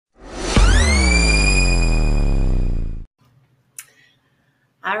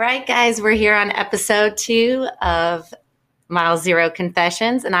All right, guys, we're here on episode 2 of Mile Zero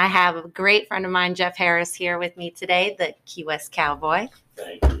Confessions, and I have a great friend of mine, Jeff Harris, here with me today, the Key West Cowboy.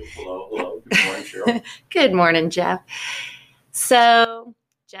 Thank you. Hello. Good morning, Cheryl. Good morning, Jeff. So,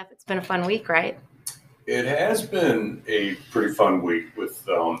 Jeff, it's been a fun week, right? It has been a pretty fun week with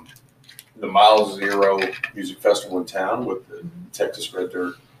the Mile Zero Music Festival in town with the Texas Red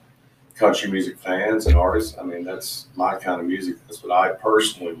Dirt country music fans and artists. I mean, that's my kind of music. That's what I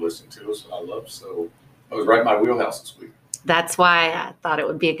personally listen to. That's what I love. So I was right in my wheelhouse this week. That's why I thought it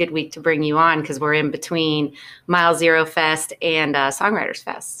would be a good week to bring you on, because we're in between Mile Zero Fest and Songwriters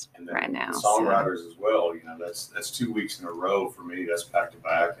Fest right now. Songwriters as well. You know, that's 2 weeks in a row for me. That's back to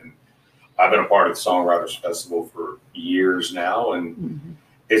back. And I've been a part of the Songwriters Festival for years now. And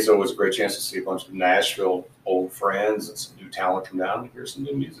it's always a great chance to see a bunch of Nashville old friends and some new talent come down and hear some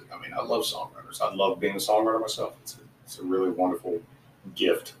new music. I mean, I love songwriters. I love being a songwriter myself. It's a really wonderful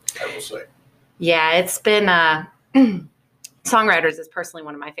gift, I will say. Yeah, it's been Songwriters is personally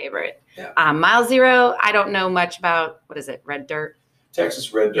one of my favorite. Yeah. Mile Zero, I don't know much about. What is it? Red Dirt?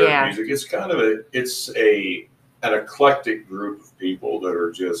 Texas Red Dirt music. It's kind of an eclectic group of people that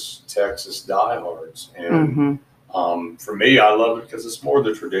are just Texas diehards. And for me, I love it because it's more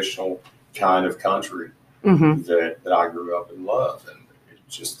the traditional kind of country that I grew up and loved. And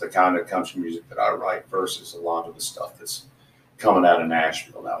it's just the kind of country music that I write versus a lot of the stuff that's coming out of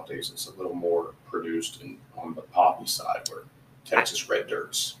Nashville nowadays. It's a little more produced and on the poppy side, where Texas Red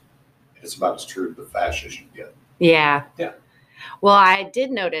Dirt's, it's about as true to the fashion as you get. Yeah. Yeah. Well, I did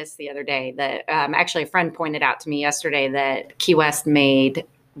notice the other day that actually a friend pointed out to me yesterday that Key West made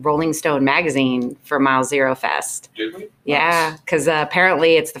Rolling Stone magazine for Mile Zero Fest. Did we? Yeah, because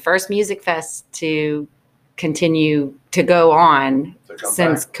apparently it's the first music fest to continue to go on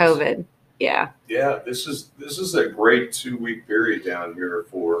since COVID. Yeah. Yeah, this is a great 2-week period down here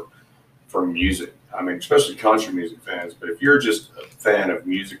for music. I mean, especially country music fans. But if you're just a fan of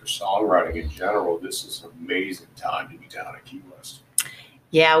music or songwriting in general, this is an amazing time to be down at Key West.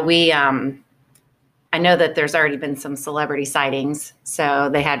 Yeah, we I know that there's already been some celebrity sightings. So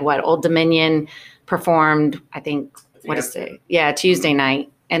they had Old Dominion performed, I think Tuesday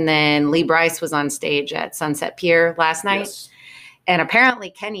night. And then Lee Brice was on stage at Sunset Pier last night. Yes. And apparently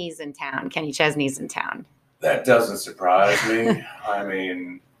Kenny Chesney's in town. That doesn't surprise me. I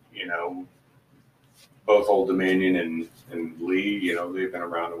mean, you know, both Old Dominion and Lee, you know, they've been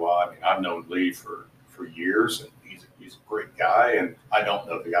around a while. I mean, I've known Lee for years, and he's a great guy. And I don't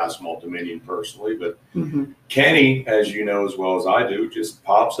know the guys from Old Dominion personally, but Kenny, as you know as well as I do, just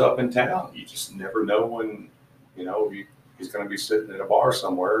pops up in town. You just never know when, you know, he's going to be sitting at a bar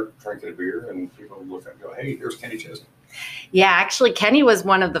somewhere drinking a beer, and people look and go, "Hey, there's Kenny Chesney." Yeah, actually, Kenny was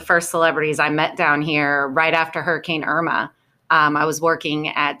one of the first celebrities I met down here right after Hurricane Irma. I was working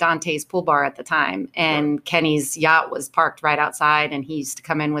at Dante's Pool Bar at the time, and Kenny's yacht was parked right outside, and he used to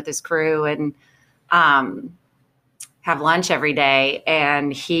come in with his crew and have lunch every day.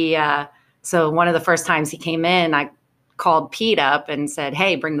 And so one of the first times he came in, I called Pete up and said,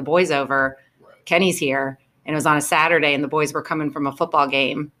 "Hey, bring the boys over. Kenny's here." And it was on a Saturday, and the boys were coming from a football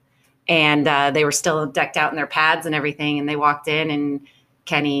game. And they were still decked out in their pads and everything. And they walked in, and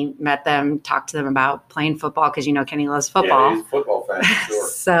Kenny met them, talked to them about playing football, because, you know, Kenny loves football. Yeah, he's a football fan, for sure.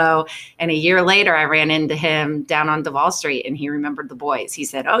 So, and a year later, I ran into him down on Duval Street, and he remembered the boys. He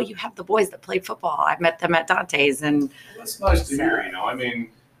said, "Oh, you have the boys that played football. I met them at Dante's." And that's nice to hear, you know. I mean,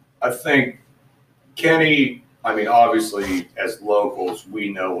 I think Kenny, I mean, obviously, as locals, we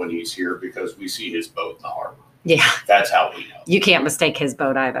know when he's here because we see his boat in the harbor. Yeah. That's how we know. You can't mistake his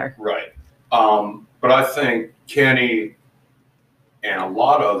boat either. Right. But I think Kenny and a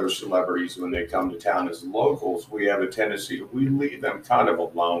lot of other celebrities, when they come to town as locals, we have a tendency we leave them kind of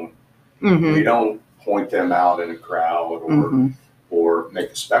alone. We don't point them out in a crowd or make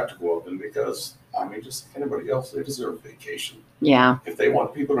a spectacle of them, because, I mean, just like anybody else, they deserve a vacation. Yeah. If they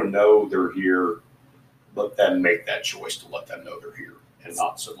want people to know they're here, let them make that choice to let them know they're here, and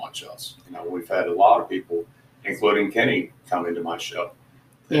not so much us. You know, we've had a lot of people, including Kenny, come into my show.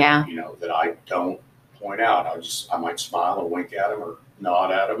 You know, that I don't point out. I might smile or wink at them or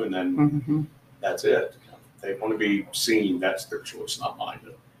nod at them, and then that's it. You know, if they want to be seen, that's their choice, not mine.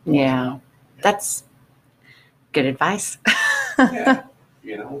 Yeah. That's good advice. Yeah.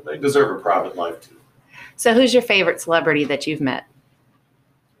 You know, they deserve a private life too. So who's your favorite celebrity that you've met?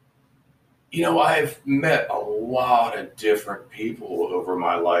 You know, I've met a lot of different people over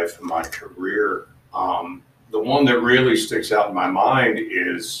my life and my career. The one that really sticks out in my mind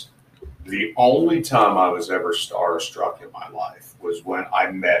is the only time I was ever starstruck in my life was when I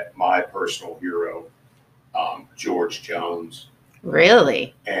met my personal hero, George Jones.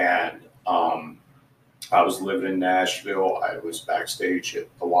 Really? And I was living in Nashville. I was backstage at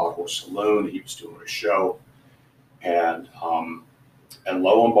the Wild Horse Saloon. He was doing a show, and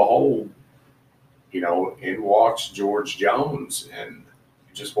lo and behold, in walks George Jones, and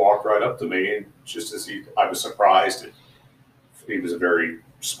he just walked right up to me, and just as I was surprised. He was a very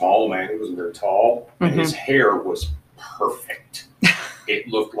small man. He wasn't very tall, and his hair was perfect. It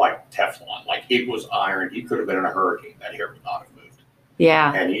looked like Teflon, like it was iron. He could have been in a hurricane. That hair would not have moved.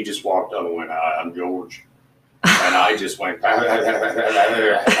 Yeah. And he just walked up and went, "I'm George," and I just went, and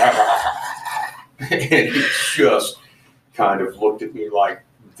he just kind of looked at me like,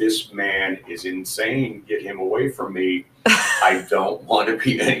 "This man is insane. Get him away from me. I don't want to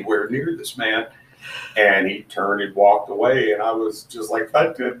be anywhere near this man." And he turned and walked away, and I was just like,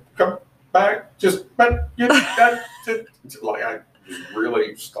 "Come back, just like I was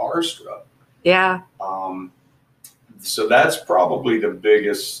really starstruck." Yeah. So that's probably the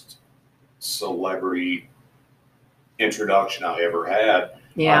biggest celebrity introduction I ever had.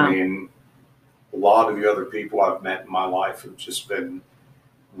 Yeah. I mean, a lot of the other people I've met in my life have just been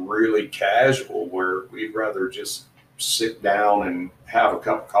really casual, where we'd rather just sit down and have a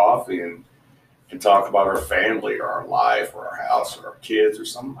cup of coffee and talk about our family or our life or our house or our kids or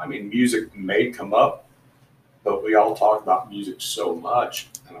something. I mean, music may come up, but we all talk about music so much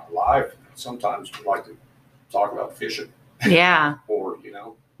in our life. Sometimes we like to talk about fishing. Yeah. Or,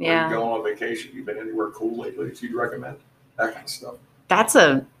 Yeah. go on vacation. You've been anywhere cool lately that you'd recommend? That kind of stuff. That's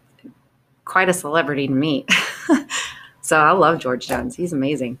quite a celebrity to meet. So I love George Jones. He's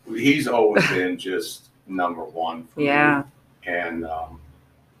amazing. He's always been just number one for me. And,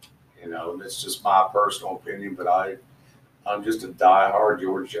 it's just my personal opinion, but I'm just a diehard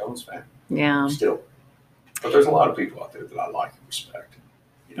George Jones fan. Yeah. Still. But there's a lot of people out there that I like and respect,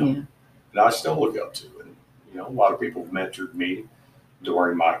 and I still look up to. And, a lot of people have mentored me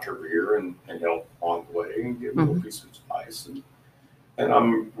during my career and helped along the way and give me a little piece of advice. And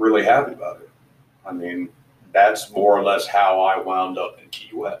I'm really happy about it. I mean, that's more or less how I wound up in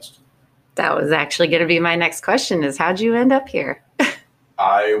Key West. That was actually going to be my next question, is how'd you end up here?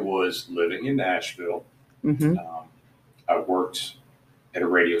 I was living in Nashville. I worked at a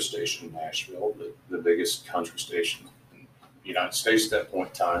radio station in Nashville, the biggest country station in the United States at that point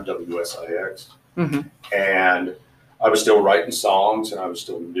in time, WSIX. And I was still writing songs, and I was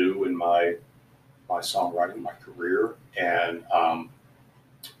still new in my songwriting, my career. And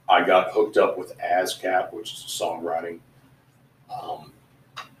I got hooked up with ASCAP, which is a songwriting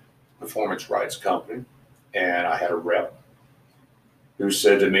performance rights company. And I had a rep who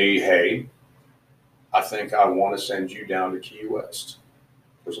said to me, "Hey, I think I want to send you down to Key West.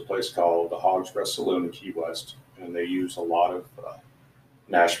 There's a place called the Hog's Breath Saloon in Key West, and they use a lot of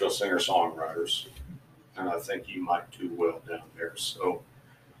Nashville singer-songwriters, and I think you might do well down there." So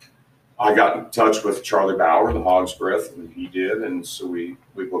I got in touch with Charlie Bauer, the Hog's Breath, and he did, and so we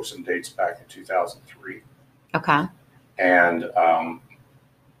booked some dates back in 2003. Okay. And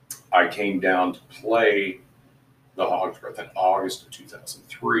I came down to play the Hog's Breath in August of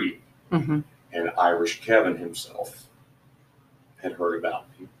 2003, and Irish Kevin himself had heard about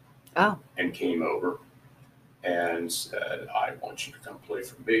me and came over and said, "I want you to come play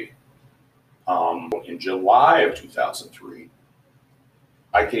for me." In July of 2003,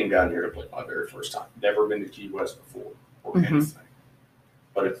 I came down here to play my very first time. Never been to Key West before or anything.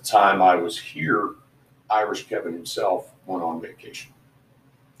 But at the time I was here, Irish Kevin himself went on vacation.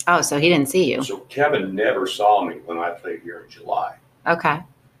 Oh, so he didn't see you. So Kevin never saw me when I played here in July. Okay.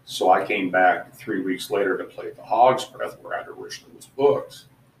 So I came back 3 weeks later to play at the Hog's Breath, where I originally was booked.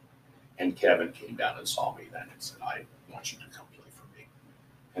 And Kevin came down and saw me then and said, "I want you to come play for me."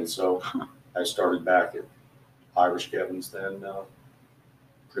 And so I started back at Irish Kevin's then,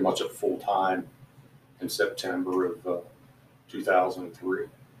 pretty much at full time in September of 2003.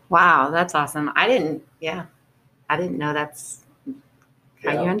 Wow, that's awesome. I didn't know that's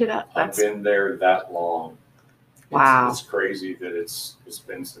how you ended up. I've been there that long. Wow. It's crazy that it's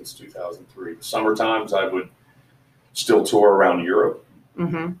been since 2003. The summer times I would still tour around Europe.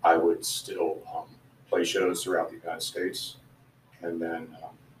 I would still play shows throughout the United States. And then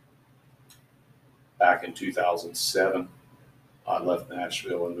back in 2007, I left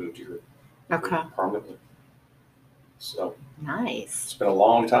Nashville and moved here permanently. So nice. It's been a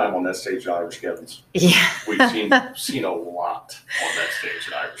long time on that stage at Irish Kevin's. Yeah. We've seen a lot on that stage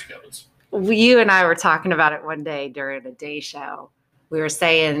at Irish Kevin's. You and I were talking about it one day during a day show. We were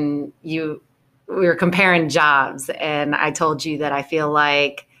saying we were comparing jobs, and I told you that I feel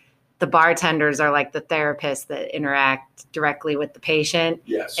like the bartenders are like the therapists that interact directly with the patient.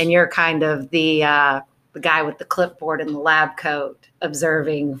 Yes. And you're kind of the the guy with the clipboard and the lab coat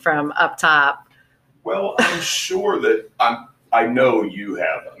observing from up top. Well, I'm sure that I know you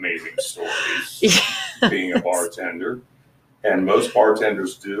have amazing stories being a bartender, and most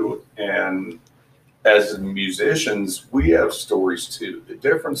bartenders do. And as musicians, we have stories too. The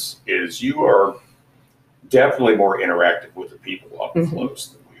difference is you are definitely more interactive with the people up close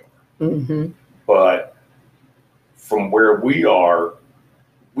than we are. Mm-hmm. But from where we are,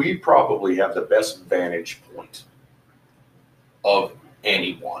 we probably have the best vantage point of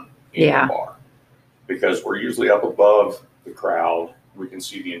anyone in the bar, because we're usually up above the crowd. We can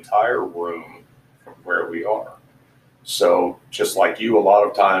see the entire room from where we are. So just like you, a lot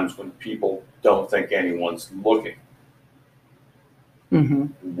of times when people don't think anyone's looking,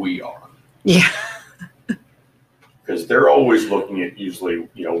 we are. Yeah. Because they're always looking at usually,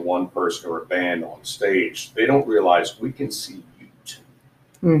 one person or a band on stage. They don't realize we can see you too.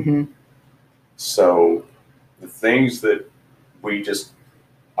 Mm-hmm. So the things that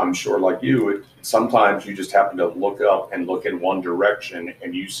I'm sure like you, sometimes you just happen to look up and look in one direction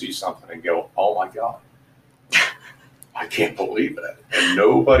and you see something and go, oh my God, I can't believe that. And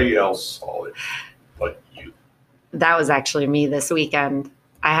nobody else saw it but you. That was actually me this weekend.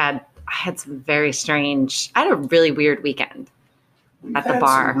 I had some very strange, I had a really weird weekend at the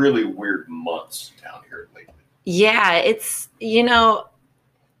bar. Some really weird months down here lately. Yeah, it's,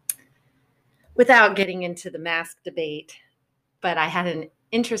 without getting into the mask debate, but I had an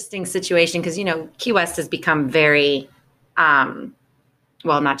interesting situation because, Key West has become very,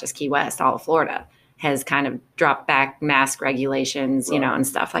 not just Key West, all of Florida has kind of dropped back mask regulations, and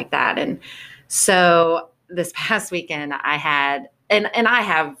stuff like that. And so this past weekend I had, and I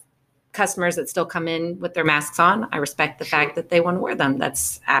have customers that still come in with their masks on. I respect the fact that they want to wear them.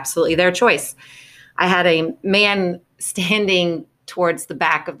 That's absolutely their choice. I had a man standing towards the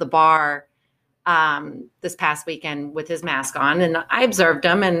back of the bar this past weekend with his mask on, and I observed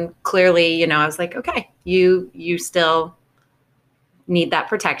him, and clearly, I was like, okay, you still need that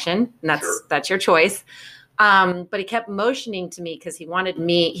protection, and that's your choice. But he kept motioning to me because he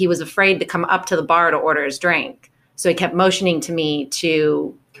was afraid to come up to the bar to order his drink. So he kept motioning to me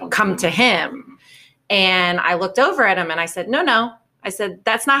to come to him. And I looked over at him and I said, no. I said,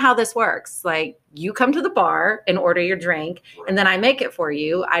 that's not how this works. Like, you come to the bar and order your drink, and then I make it for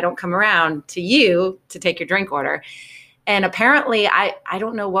you. I don't come around to you to take your drink order. And apparently, I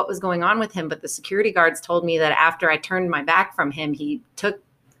don't know what was going on with him, but the security guards told me that after I turned my back from him, he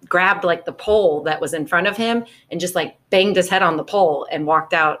grabbed like the pole that was in front of him and just like banged his head on the pole and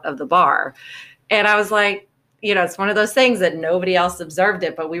walked out of the bar. And I was like, it's one of those things that nobody else observed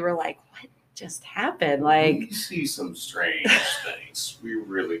it, but we were like, what just happened? Like, we see some strange things. We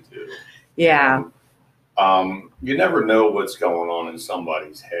really do. Yeah. You never know what's going on in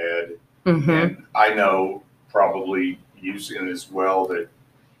somebody's head. And I know probably you see it as well, that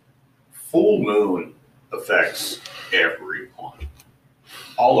full moon affects everyone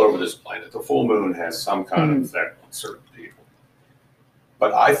all over this planet. The full moon has some kind of effect on certain people.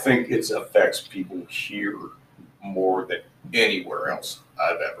 But I think it affects people here more than anywhere else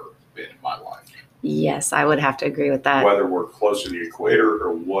I've ever been in my life. Yes, I would have to agree with that. Whether we're close to the equator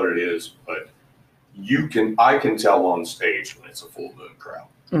or what it is, but I can tell on stage when it's a full moon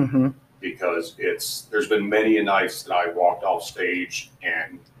crowd. Because there's been many nights that I walked off stage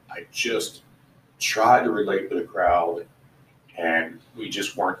and I just tried to relate to the crowd, and we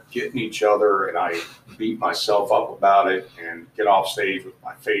just weren't getting each other, and I beat myself up about it and get off stage with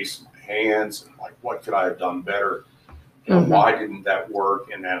my face and my hands and like, what could I have done better? Why didn't that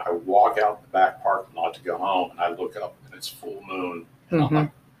work? And then I walk out the back parking lot to go home, and I look up and it's full moon, and I'm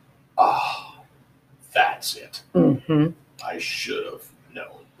like, that's it. I should have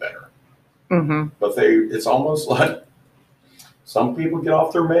known better. But it's almost like some people get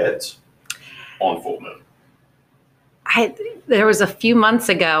off their meds on full moon. There was a few months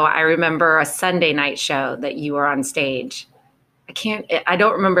ago, I remember a Sunday night show that you were on stage. I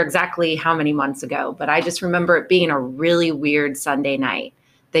don't remember exactly how many months ago, but I just remember it being a really weird Sunday night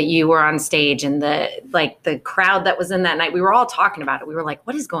that you were on stage, and the crowd that was in that night, we were all talking about it. We were like,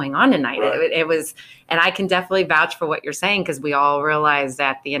 what is going on tonight? Right. It was, and I can definitely vouch for what you're saying, because we all realized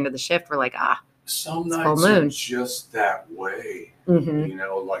at the end of the shift, we're like, some nights are just that way.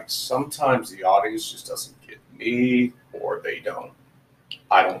 Like sometimes the audience just doesn't get me, or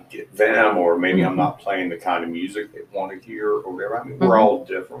I don't get them, or maybe I'm not playing the kind of music they want to hear or whatever. I mean, we're all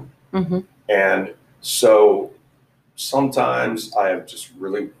different. And so sometimes I have just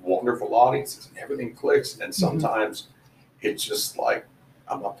really wonderful audiences and everything clicks. And sometimes it's just like,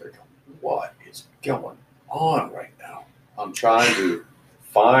 I'm up there going, what is going on right now? I'm trying to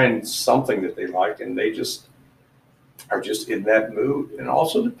find something that they like, and they just are just in that mood. And it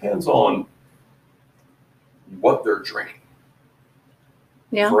also depends on what they're drinking.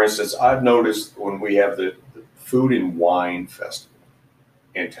 Yeah. For instance, I've noticed when we have the food and wine festival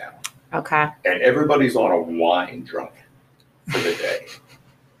in town, Okay. and everybody's on a wine drunk for the day.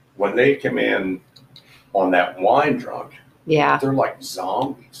 When they come in on that wine drunk, Yeah. they're like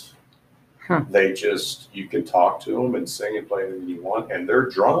zombies. Huh. They just, you can talk to them and sing and play anything you want, and they're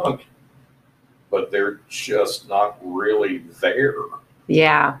drunk, but they're just not really there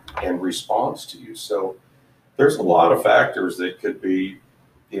Yeah. in response to you. So there's a lot of factors that could be,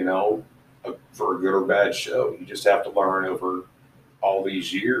 you know, for a good or bad show. You just have to learn over all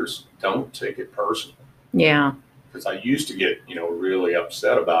these years. Don't take it personal. Yeah. Because I used to get, you know, really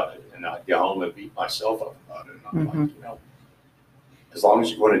upset about it, and I'd go home and beat myself up about it. And I'm like, you know, as long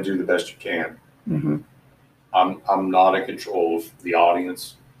as you want to do the best you can. Mm-hmm. I'm not in control of the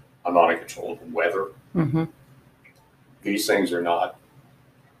audience. I'm not in control of the weather. Mm-hmm. These things are not,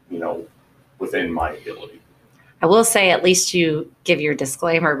 you know, within my ability. I will say, at least you give your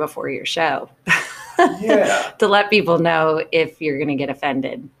disclaimer before your show. Yeah. To let people know if you're going to get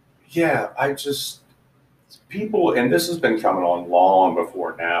offended. Yeah, people, and this has been coming on long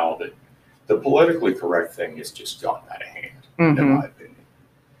before now, that the politically correct thing has just gotten out of hand, in my opinion.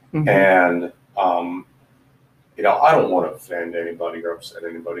 Mm-hmm. And, you know, I don't want to offend anybody or upset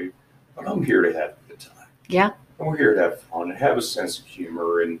anybody, but I'm here to have a good time. Yeah. And we're here to have fun and have a sense of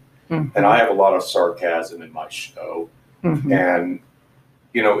humor. And Mm-hmm. and I have a lot of sarcasm in my show. Mm-hmm. And,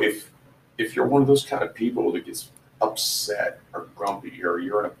 you know, if you're one of those kind of people that gets upset or grumpy, or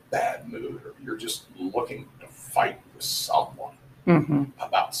you're in a bad mood, or you're just looking to fight with someone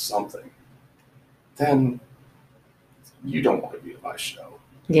about something, then you don't want to be on my show.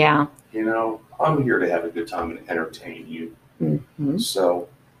 Yeah. You know, I'm here to have a good time and entertain you. Mm-hmm. So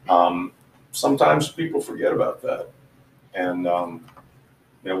sometimes people forget about that. And,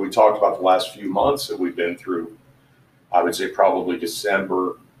 you know, we talked about the last few months that we've been through. I would say probably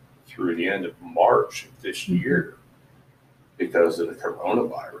December through the end of March of this year, because of the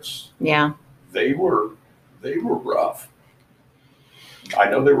coronavirus. Yeah. They were rough. I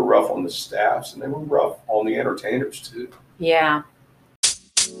know they were rough on the staffs, and they were rough on the entertainers too. Yeah.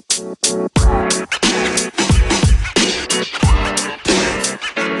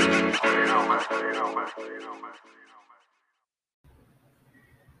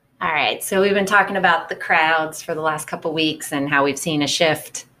 All right. So we've been talking about the crowds for the last couple of weeks and how we've seen a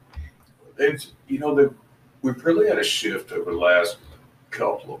shift. It's, you know, we've really had a shift over the last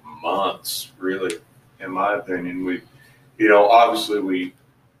couple of months, really, in my opinion. We, you know, obviously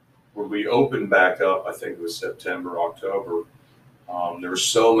when we opened back up, I think it was September, October, there were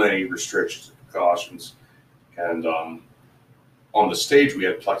so many restrictions and precautions. And on the stage, we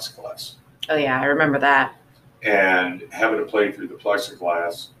had plexiglass. Oh, yeah. I remember that. And having to play through the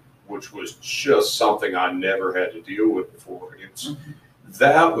plexiglass, which was just something I never had to deal with before.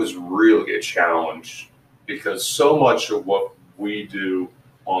 That was really a challenge, because so much of what we do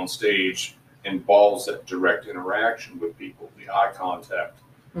on stage involves that direct interaction with people, the eye contact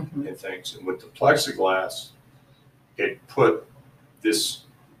and things. And with the plexiglass, it put this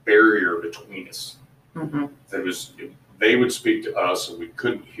barrier between us. They would speak to us and we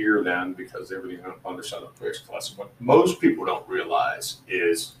couldn't hear them because they were on the other side of the plexiglass. And what most people don't realize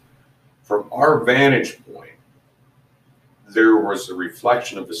is, from our vantage point, there was a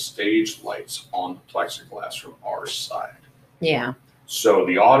reflection of the stage lights on the plexiglass from our side. Yeah. So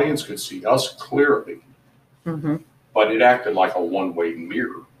the audience could see us clearly, but it acted like a one-way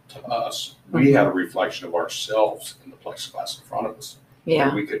mirror to us. We had a reflection of ourselves in the plexiglass in front of us. Yeah.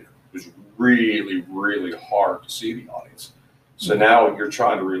 And it was really, really hard to see the audience. So now you're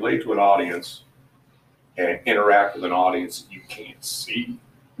trying to relate to an audience and interact with an audience that you can't see.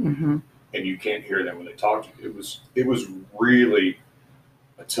 And you can't hear them when they talk to you. It was really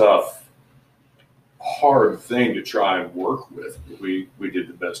a tough, hard thing to try and work with. We did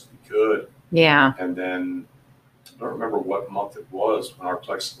the best we could. Yeah. And then I don't remember what month it was when our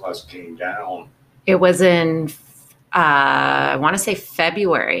plexiglass came down. It was in, I want to say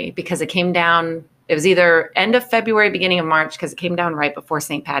February, because it came down. It was either end of February, beginning of March, because it came down right before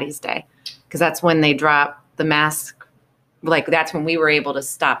St. Patty's Day, because that's when they dropped the mask. Like, that's when we were able to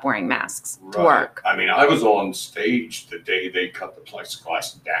stop wearing masks to work. I mean, I was on stage the day they cut the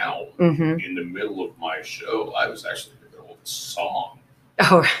plexiglass down in the middle of my show. I was actually in the middle of a song.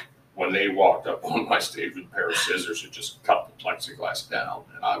 Oh. When they walked up on my stage with a pair of scissors and just cut the plexiglass down.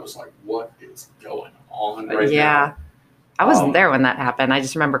 And I was like, what is going on right now? Yeah. I wasn't there when that happened. I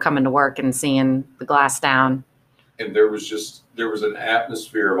just remember coming to work and seeing the glass down. and there was an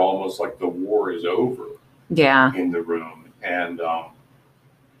atmosphere of almost like the war is over. Yeah. In the room. And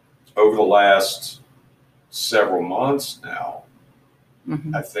over the last several months now,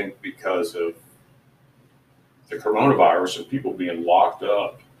 I think because of the coronavirus and people being locked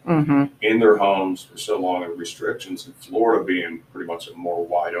up in their homes for so long, and restrictions, and Florida being pretty much more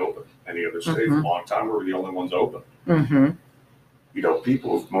wide open. Any other state for a long time, we were the only ones open. You know,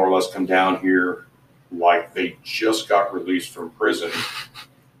 people have more or less come down here like they just got released from prison,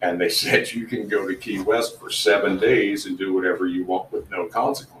 and they said you can go to Key West for 7 days and do whatever you want with no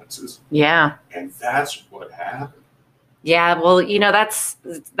consequences. Yeah. And that's what happened. Yeah. Well, you know, that's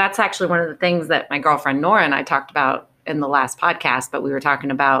actually one of the things that my girlfriend Nora and I talked about in the last podcast, but we were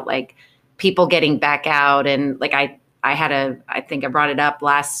talking about like people getting back out. And like, I think I brought it up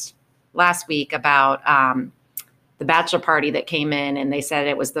last week about, the bachelor party that came in, and they said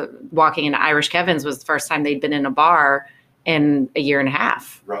it was walking into Irish Kevin's was the first time they'd been in a bar in a year and a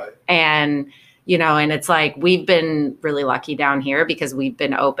half. Right. And, you know, and it's like, we've been really lucky down here because we've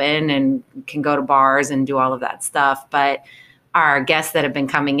been open and can go to bars and do all of that stuff. But our guests that have been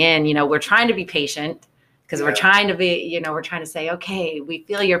coming in, you know, we're trying to be patient because we're trying to be, you know, we're trying to say, okay, we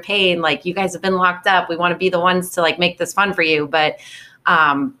feel your pain. Like, you guys have been locked up. We want to be the ones to like make this fun for you. But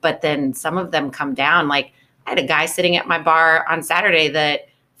then some of them come down. Like, I had a guy sitting at my bar on Saturday that,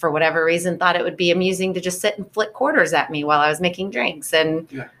 for whatever reason, thought it would be amusing to just sit and flick quarters at me while I was making drinks. And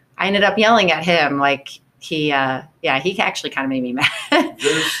I ended up yelling at him. Like, he actually kind of made me mad.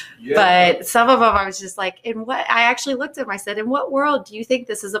 But some of them I was just like, I actually looked at him, I said, in what world do you think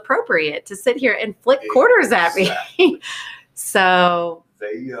this is appropriate to sit here and flick quarters at me? So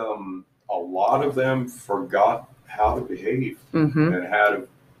they, a lot of them forgot how to behave and how to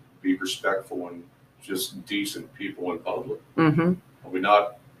be respectful and just decent people in public.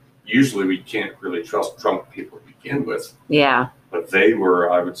 Usually we can't really trust drunk people to begin with. Yeah. But they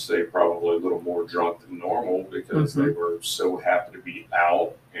were, I would say, probably a little more drunk than normal because they were so happy to be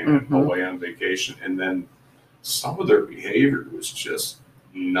out and away on vacation. And then some of their behavior was just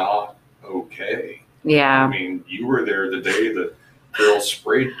not okay. Yeah. I mean, you were there the day the girl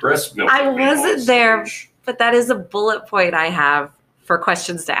sprayed breast milk. I wasn't there, but that is a bullet point I have for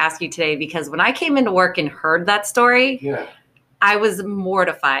questions to ask you today, because when I came into work and heard that story, I was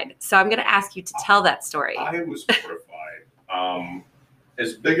mortified. So I'm going to ask you to tell that story. I was mortified.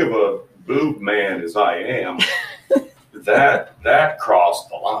 As big of a boob man as I am, that crossed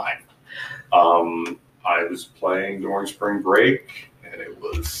the line. I was playing during spring break, and it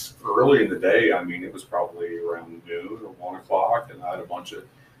was early in the day. I mean, it was probably around noon or 1 o'clock, and I had a bunch of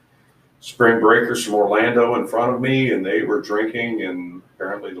spring breakers from Orlando in front of me, and they were drinking, and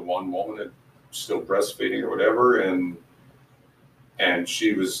apparently the one woman had still breastfeeding or whatever, and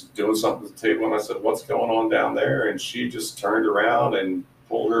she was doing something at the table, and I said, "What's going on down there?" And she just turned around and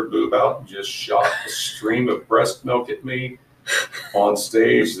pulled her boob out and just shot a stream of breast milk at me on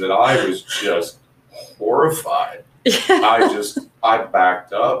stage that I was just horrified. I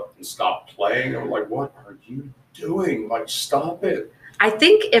backed up and stopped playing. I'm like, "What are you doing? Like, stop it." I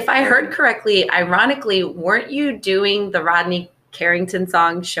think if I heard correctly, ironically, weren't you doing the Rodney Carrington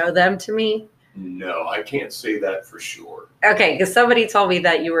song, "Show Them to Me"? No, I can't say that for sure. Okay, because somebody told me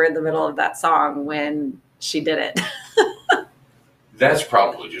that you were in the middle of that song when she did it. That's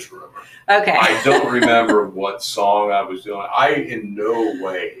probably just rumor. Okay. I don't remember what song I was doing. I in no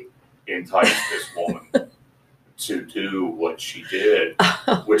way enticed this woman to do what she did,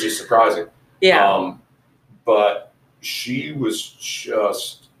 which is surprising. Yeah. But she was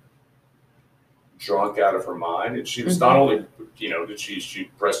just drunk out of her mind, and she was not only, did she shoot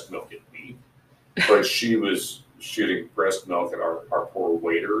breast milk at me, but she was shooting breast milk at our poor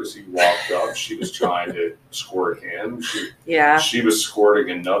waiter as he walked up. She was trying to squirt him. She was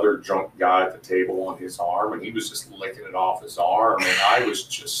squirting another drunk guy at the table on his arm, and he was just licking it off his arm. And I was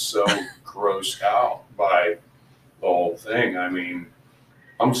just so grossed out by the whole thing. I mean,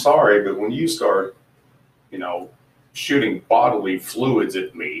 I'm sorry, but when you start, shooting bodily fluids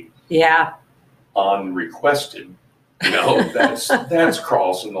at me, unrequested, that's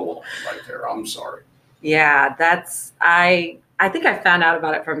crossing the line right there. I'm sorry. Yeah, I think I found out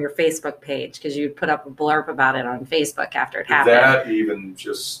about it from your Facebook page because you put up a blurb about it on Facebook after it happened. That even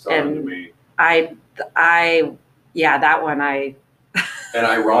just stunned me. That one And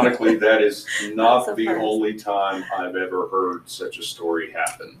ironically, that is not the only time I've ever heard such a story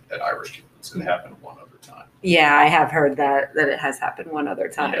happen at Irish Kevin's. happens. It happened one other time. Yeah, I have heard that it has happened one other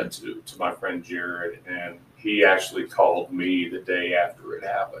time. Yeah, to my friend Jared, and he actually called me the day after it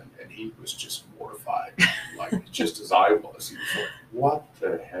happened, and he was just mortified, like just as I was. He was like, "What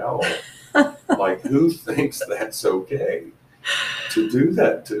the hell? Like, who thinks that's okay to do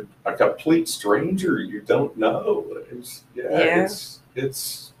that to a complete stranger you don't know?"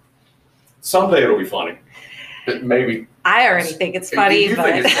 It's someday it'll be funny. But maybe I already think it's funny. You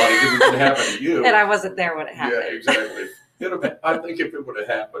think it's funny because it didn't happen to you, and I wasn't there when it happened. Yeah, exactly. I think if it would have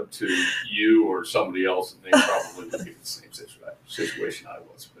happened to you or somebody else, they probably would be in the same situation I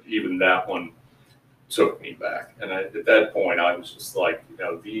was. But even that one took me back. And at that point, I was just like,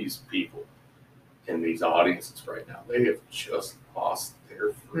 these people in these audiences right now, they have just lost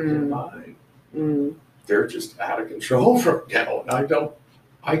their freaking mind. Mm. They're just out of control right now. And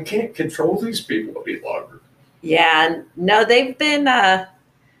I can't control these people any longer. Yeah, no, they've been, I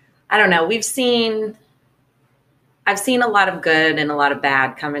don't know, I've seen a lot of good and a lot of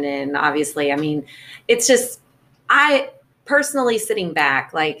bad coming in, obviously. I mean, it's just, I personally sitting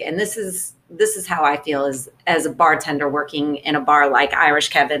back, like, and this is how I feel as a bartender working in a bar like Irish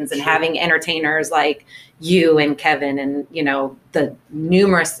Kevin's and Sure. having entertainers like you and Kevin and, the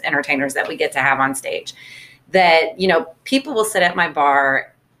numerous entertainers that we get to have on stage, that, people will sit at my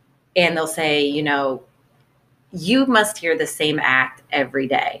bar and they'll say, you must hear the same act every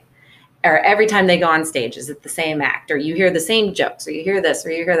day, or every time they go on stage, is it the same act, or you hear the same jokes, or you hear this,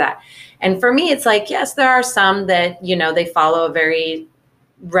 or you hear that. And for me, it's like, yes, there are some that, they follow a very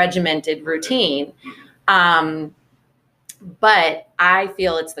regimented routine. But I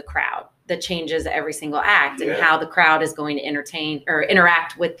feel it's the crowd that changes every single act and how the crowd is going to entertain or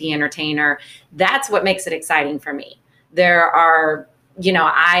interact with the entertainer. That's what makes it exciting for me. There are,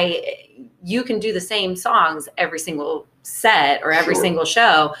 you can do the same songs every single set or every single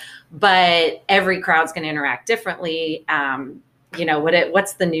show, but every crowd's going to interact differently.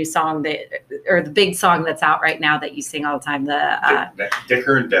 What's the new song or the big song that's out right now that you sing all the time?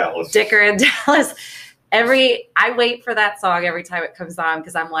 Dicker in Dallas. Dicker in Dallas. I wait for that song every time it comes on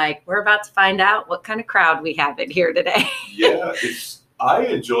because I'm like, we're about to find out what kind of crowd we have in here today. Yeah, I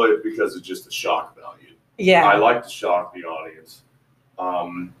enjoy it because it's just the shock value. Yeah, I like to shock the audience.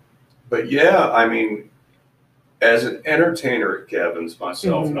 But yeah, I mean, as an entertainer at Kevin's,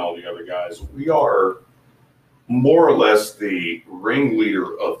 myself and all the other guys, we are more or less the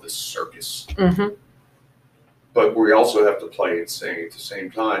ringleader of the circus. Mm-hmm. But we also have to play and sing at the same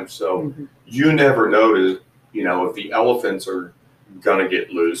time. So you never notice, if the elephants are going to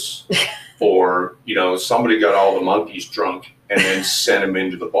get loose or, somebody got all the monkeys drunk and then sent them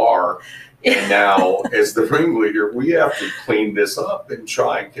into the bar. And now, as the ringleader, we have to clean this up and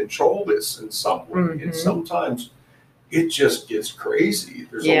try and control this in some way. Mm-hmm. And sometimes it just gets crazy.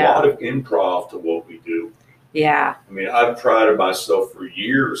 There's a lot of improv to what we do. Yeah. I mean, I've prided myself for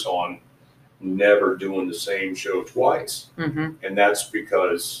years on never doing the same show twice. Mm-hmm. And that's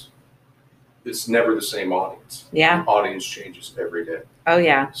because it's never the same audience. Yeah. The audience changes every day. Oh,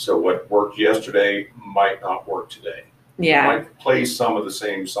 yeah. So what worked yesterday might not work today. Yeah. I might play some of the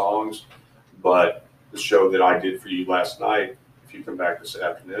same songs, but the show that I did for you last night, if you come back this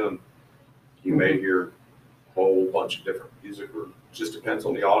afternoon, you may hear a whole bunch of different music, or it just depends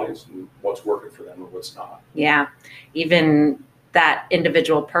on the audience and what's working for them and what's not. Yeah. Even that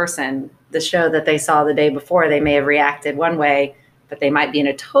individual person, the show that they saw the day before, they may have reacted one way, but they might be in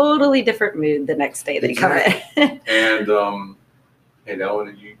a totally different mood the next day they come in. And,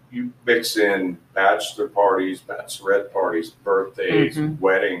 and you mix in bachelor parties, bachelorette parties, birthdays,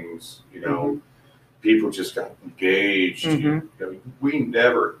 weddings, people just got engaged. We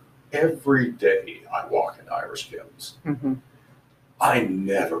never, every day I walk into Irish Kevin's, I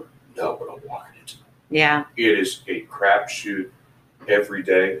never know what I'm walking into. Yeah. It is a crapshoot every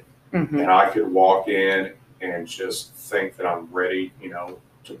day. And I could walk in and just think that I'm ready,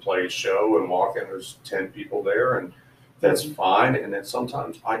 to play a show and walk in, there's 10 people there and that's fine. And then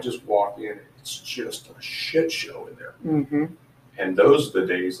sometimes I just walk in and it's just a shit show in there. And those are the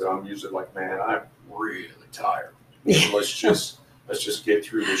days that I'm usually like, man, I'm really tired. Let's just get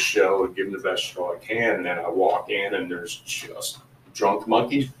through this show and give them the best show I can. And then I walk in and there's just drunk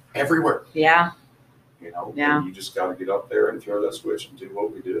monkeys everywhere. Yeah. And you just got to get up there and throw that switch and do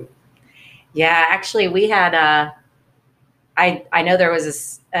what we do. Yeah, actually, we had I know there was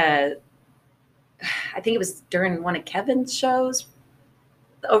this. I think it was during one of Kevin's shows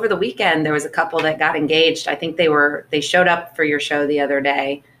over the weekend. There was a couple that got engaged. I think they showed up for your show the other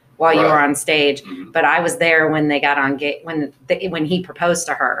day, while you were Right. on stage. Mhm. But I was there when they got on when he proposed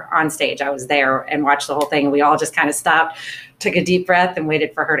to her on stage. I was there and watched the whole thing. And we all just kind of stopped, took a deep breath, and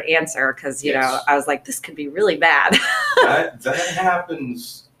waited for her to answer because you know Yes. I was like, this could be really bad. That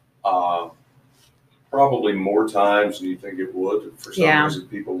happens probably more times than you think it would. For some Yeah. reason,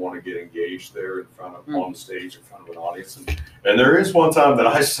 people want to get engaged there in front of on stage in front of an audience. And there is one time that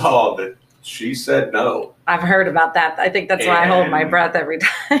I saw that she said no. I've heard about that. I think that's why I hold my And breath every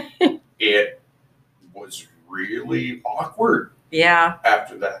time. It was really awkward Yeah.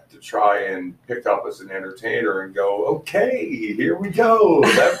 after that to try and pick up as an entertainer and go, okay, here we go.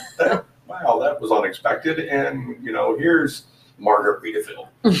 Wow, that was unexpected. And you know, here's Margaritaville.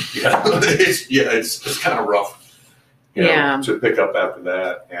 It's kind of rough, you know, to pick up after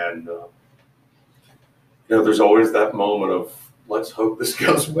that. And you know, there's always that moment of let's hope this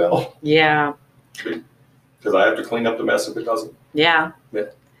goes well. Yeah. Because I have to clean up the mess if it doesn't. Yeah. Yeah.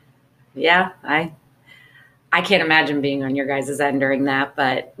 Yeah. I can't imagine being on your guys' end during that,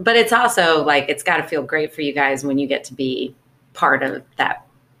 but it's also like it's got to feel great for you guys when you get to be part of that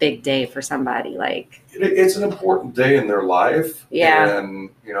big day for somebody. Like it's an important day in their life. Yeah. And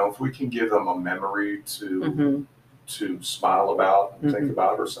you know, if we can give them a memory to mm-hmm. to smile about and Mm-hmm. think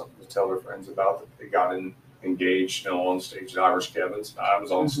about, or something to tell their friends about, that they got engaged, you know, on stage at Irish Kevin's, and I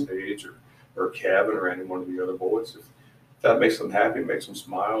was on Mm-hmm. stage, or Kevin, or any one of the other boys. If that makes them happy, makes them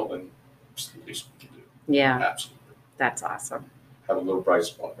smile, then it's the least we can do. Yeah. Absolutely. That's awesome. Have a little bright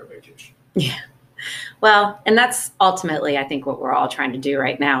spot on their vacation. Yeah. Well, and that's ultimately, I think, what we're all trying to do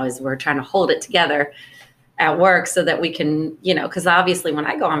right now is we're trying to hold it together at work so that we can, you know, because obviously when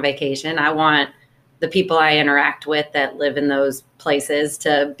I go on vacation, I want the people I interact with that live in those places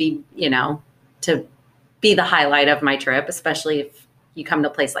to be, you know, to be the highlight of my trip, especially if you come to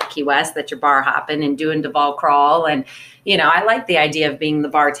a place like Key West that you're bar hopping and doing Duval crawl. And, you know, I like the idea of being the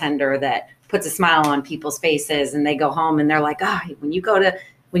bartender that puts a smile on people's faces and they go home and they're like, oh, when you go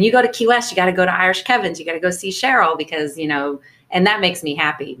to Key West, you got to go to Irish Kevin's, you got to go see Cheryl because, you know, and that makes me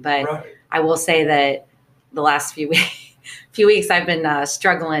happy. But Right. I will say that the last few weeks I've been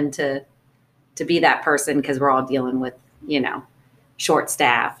struggling to be that person because we're all dealing with, you know, short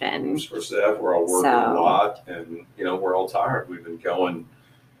staff and We're all working a lot, and you know, we're all tired. We've been going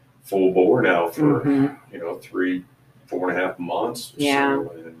full bore now for mm-hmm. you know 4.5 months. Yeah.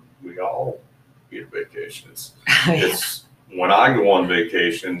 So, and we all need a vacation. It's when I go on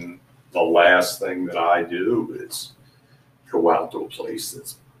vacation, the last thing that I do is go out to a place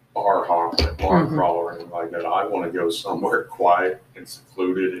that's bar hopping, bar mm-hmm. crawl, or anything like that. I want to go somewhere quiet and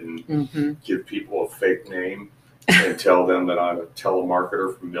secluded and mm-hmm. give people a fake name and tell them that I'm a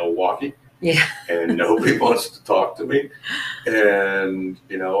telemarketer from Milwaukee. Yeah. And nobody wants to talk to me. And,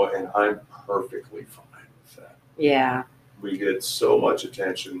 you know, and I'm perfectly fine with that. Yeah. We get so much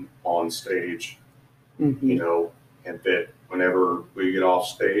attention on stage, mm-hmm. you know, and that whenever we get off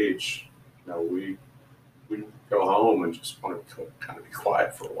stage, you know, we go home and just want to kind of be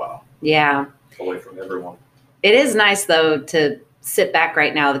quiet for a while. Yeah. Away from everyone. It is nice, though, to sit back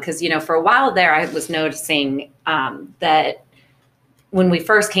right now because, you know, for a while there, I was noticing that when we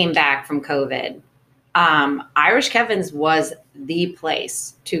first came back from COVID, Irish Kevin's was the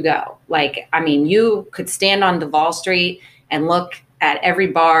place to go. Like, I mean, you could stand on Duval Street and look at every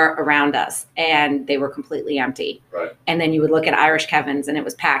bar around us and they were completely empty. Right. And then you would look at Irish Kevin's and it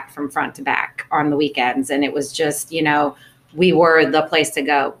was packed from front to back on the weekends. And it was just, you know, we were the place to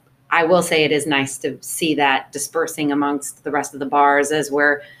go. I will say it is nice to see that dispersing amongst the rest of the bars as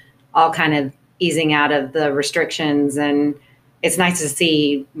we're all kind of easing out of the restrictions. And it's nice to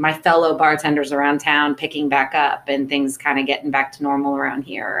see my fellow bartenders around town picking back up and things kind of getting back to normal around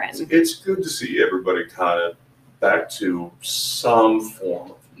here. And it's good to see everybody kind of back to some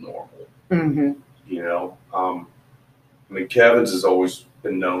form of normal. mm-hmm. You know, I mean, Kevin's has always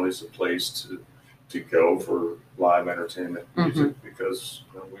been known as a place to go for live entertainment music mm-hmm. because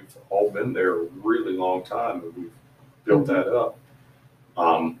you know, we've all been there a really long time and we've built mm-hmm. that up.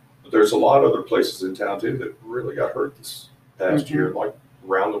 But there's a lot of other places in town too that really got hurt this past mm-hmm. year, like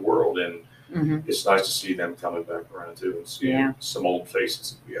around the world, and mm-hmm. it's nice to see them coming back around too and seeing some old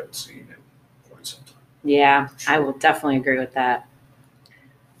faces that we haven't seen in quite some time. Yeah, sure. I will definitely agree with that.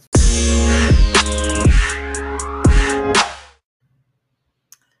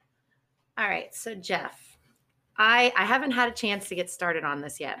 All right, so Jeff, I haven't had a chance to get started on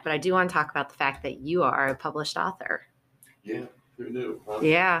this yet, but I do want to talk about the fact that you are a published author. Yeah, who knew? Huh?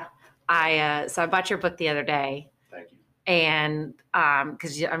 Yeah, so I bought your book the other day. Thank you. And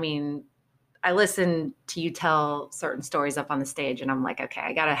because I mean, I listened to you tell certain stories up on the stage, and I'm like, okay,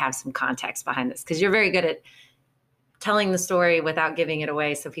 I got to have some context behind this because you're very good at telling the story without giving it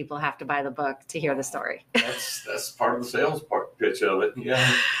away, so people have to buy the book to hear the story. That's part of the sales pitch of it.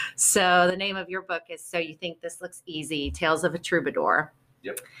 Yeah. So the name of your book is So You Think This Looks Easy, Tales of a Troubadour.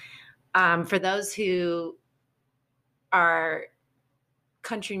 Yep. For those who are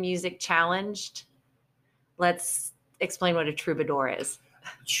country music challenged, let's explain what a troubadour is.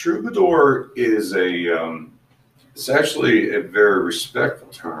 Troubadour is it's actually a very respectful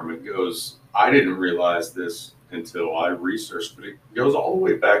term. It goes, I didn't realize this until I researched, but it goes all the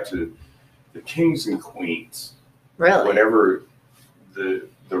way back to the kings and queens. Really? Whenever the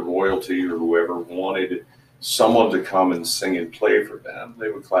royalty or whoever wanted someone to come and sing and play for them, they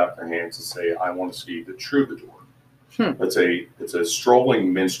would clap their hands and say, I want to see the troubadour. It's a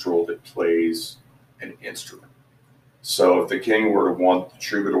strolling minstrel that plays an instrument. So if the king were to want the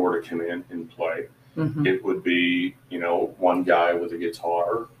troubadour to come in and play, it would be, one guy with a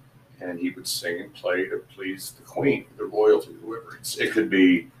guitar, and he would sing and play to please the queen, the royalty, whoever. It could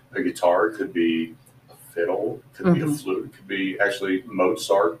be a guitar, it could be a fiddle, it could be a flute, it could be actually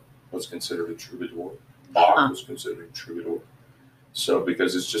Mozart was considered a troubadour. Bach was considered a troubadour. So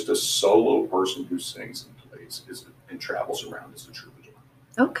because it's just a solo person who sings and plays and travels around as a troubadour.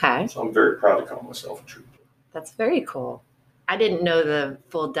 Okay. So I'm very proud to call myself a troubadour. That's very cool. I didn't know the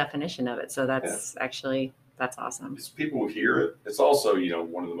full definition of it, so that's awesome. It's people hear it. It's also,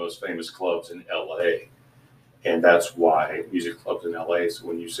 one of the most famous clubs in LA. And that's why music clubs in LA. So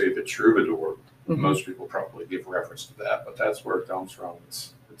when you say the troubadour, most people probably give reference to that, but that's where it comes from.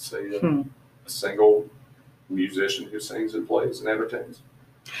 It's a single musician who sings and plays and entertains.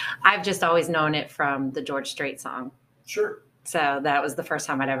 I've just always known it from the George Strait song. Sure. So that was the first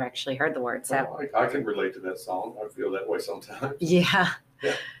time I'd ever actually heard the word. So well, I can relate to that song. I feel that way sometimes. Yeah.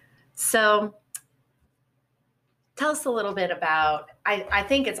 So tell us a little bit about, I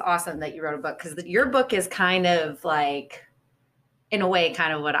think it's awesome that you wrote a book, because your book is kind of like, in a way,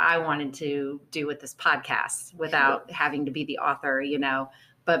 kind of what I wanted to do with this podcast without having to be the author,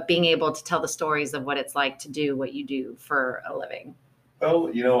 but being able to tell the stories of what it's like to do what you do for a living. Well,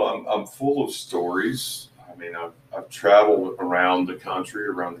 I'm full of stories. I mean, I've traveled around the country,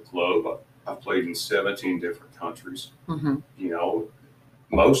 around the globe. I've played in 17 different countries.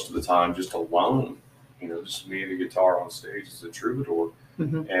 Most of the time just alone. Just me and the guitar on stage as a troubadour.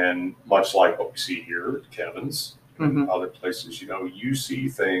 And much like what we see here at Kevin's and other places, you see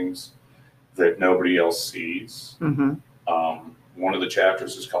things that nobody else sees. One of the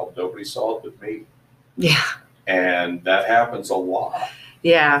chapters is called Nobody Saw It But Me. Yeah. And that happens a lot.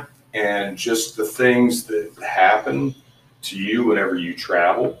 Yeah. And just the things that happen to you whenever you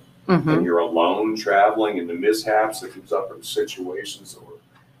travel and you're alone traveling, and the mishaps that comes up in situations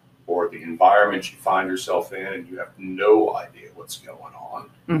or the environment you find yourself in, and you have no idea what's going on.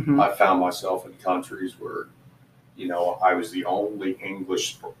 I found myself in countries where, I was the only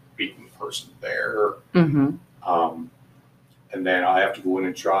English speaking person there. And then I have to go in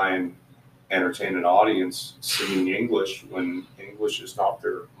and try and entertain an audience singing English when English is not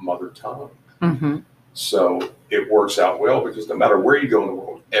their mother tongue. So it works out well, because no matter where you go in the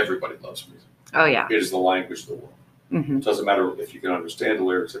world, everybody loves music. Oh, yeah. It is the language of the world. It doesn't matter if you can understand the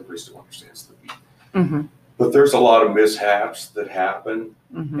lyrics, everybody still understands the beat. But there's a lot of mishaps that happen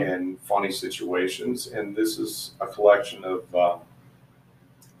and funny situations. And this is a collection of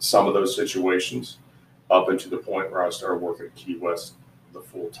some of those situations up into the point where I started working at Key West the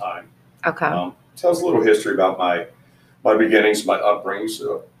full time. Okay. Tells a little history about my beginnings, my upbringing.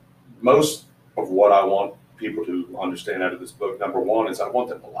 So most of what I want people to understand out of this book, number one, is I want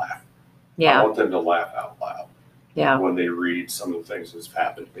them to laugh. Yeah. I want them to laugh out loud. Yeah. When they read some of the things that's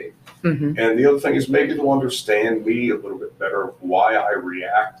happened to me. And the other thing is maybe to understand me a little bit better, of why I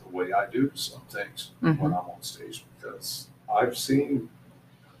react the way I do to some things when I'm on stage, because I've seen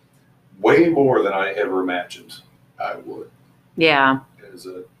way more than I ever imagined I would. Yeah. As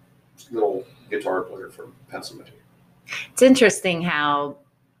a little guitar player from Pennsylvania. It's interesting how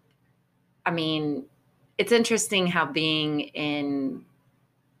being in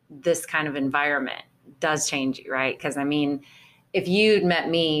this kind of environment does change you, right? Because if you'd met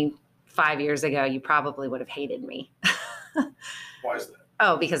me 5 years ago, you probably would have hated me. Why is that?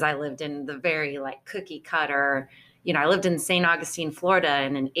 Oh, because I lived in the very cookie cutter, I lived in St. Augustine, Florida,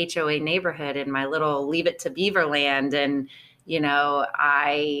 in an HOA neighborhood in my little Leave It to Beaverland. And,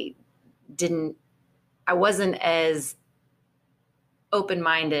 I wasn't as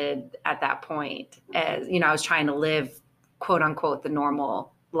open-minded at that point as, I was trying to live, quote unquote, the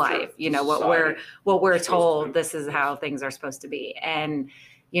normal life, what we're told, this is how things are supposed to be. And,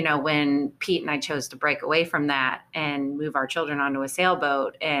 when Pete and I chose to break away from that and move our children onto a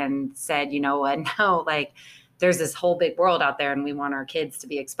sailboat and said, you know what, no, there's this whole big world out there and we want our kids to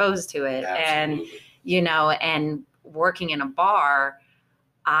be exposed to it. Absolutely. And, you know, and working in a bar,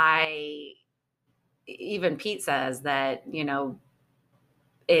 even Pete says that, you know,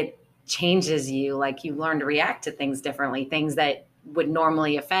 it changes you. Like you learn to react to things differently, things that would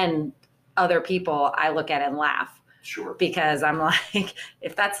normally offend other people. I look at it and laugh. Sure. Because I'm like,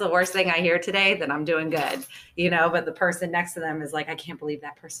 if that's the worst thing I hear today, then I'm doing good, you know, but the person next to them is like, I can't believe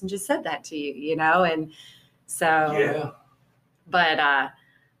that person just said that to you, you know? And so, yeah. But I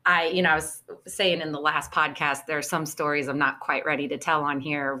was saying in the last podcast, there are some stories I'm not quite ready to tell on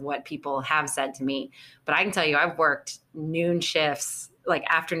here, what people have said to me, but I can tell you, I've worked noon shifts, like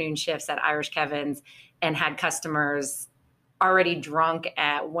afternoon shifts at Irish Kevin's, and had customers already drunk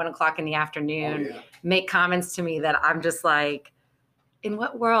at 1:00 in the afternoon, make comments to me that I'm just like, in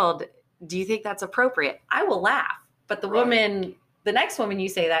what world do you think that's appropriate? I will laugh, but the next woman you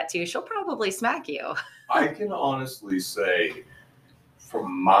say that to, she'll probably smack you. I can honestly say,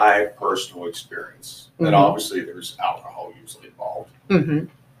 from my personal experience, that obviously there's alcohol usually involved. Mm-hmm.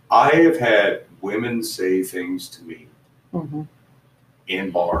 I have had women say things to me in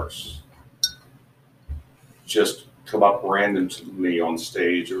bars, just come up random to me on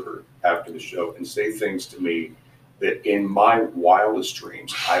stage or after the show and say things to me that in my wildest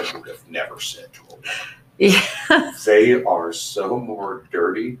dreams I would have never said to a woman. Yeah. They are so more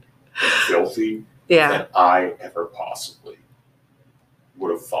dirty and filthy than I ever possibly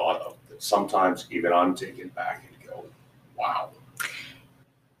would have thought of. That sometimes even I'm taken back and go, wow.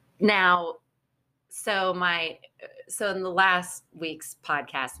 Now, so in the last week's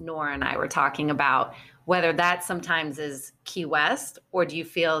podcast, Nora and I were talking about whether that sometimes is Key West, or do you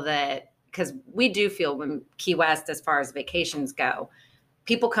feel that, because we do feel when Key West, as far as vacations go,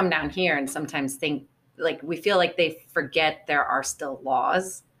 people come down here and sometimes think, like, we feel like they forget there are still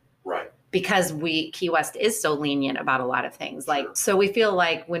laws. Right. Because Key West is so lenient about a lot of things. Like, so we feel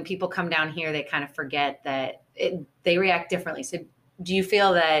like when people come down here, they kind of forget that they react differently. So do you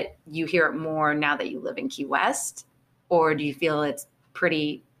feel that you hear it more now that you live in Key West, or do you feel it's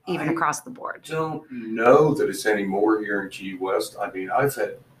pretty even across the board? I don't know that it's any more here in Key West. I mean, I've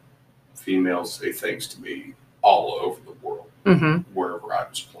had females say things to me all over the world, wherever I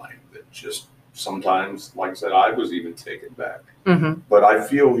was playing, that just sometimes, like I said, I was even taken back. But I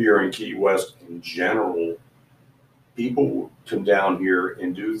feel here in Key West in general, people come down here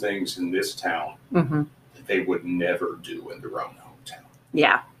and do things in this town that they would never do in their own hometown.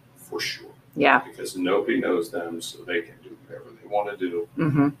 Yeah. For sure. Yeah. Because nobody knows them, so they can do whatever they want to do.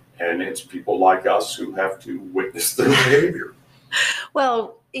 And it's people like us who have to witness their behavior.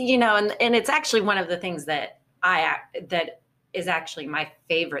 Well, you know, and it's actually one of the things that that is actually my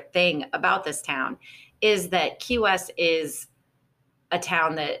favorite thing about this town, is that Key West is a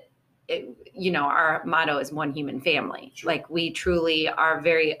town that, you know, our motto is one human family. Sure. Like, we truly are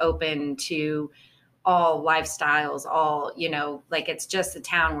very open to all lifestyles, all, you know, like, it's just a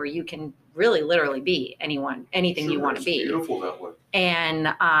town where you can really literally be anything you want to be. Beautiful that way.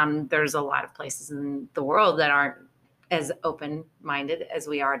 And there's a lot of places in the world that aren't as open-minded as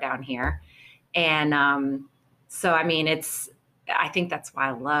we are down here. And so, I mean, I think that's why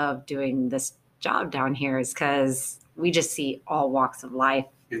I love doing this job down here, is because we just see all walks of life.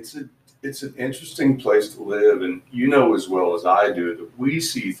 It's an interesting place to live, and you know as well as I do that we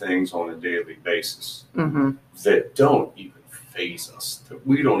see things on a daily basis that don't even faze us, that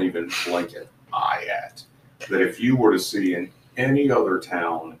we don't even blink an eye at. That if you were to see in any other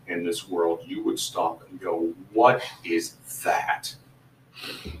town in this world, you would stop and go, what is that?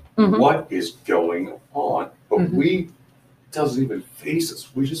 What is going on? But it doesn't even faze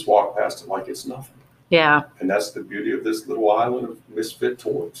us. We just walk past it like it's nothing. Yeah. And that's the beauty of this little island of misfit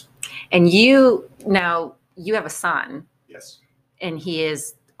toys. And you have a son. Yes. And he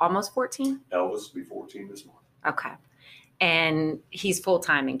is almost 14? Elvis will be 14 this month. Okay. And he's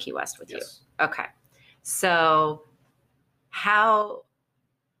full-time in Key West with you? Okay. So how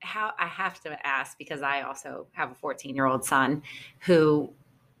I have to ask, because I also have a 14-year-old son who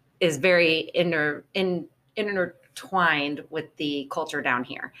is very intertwined with the culture down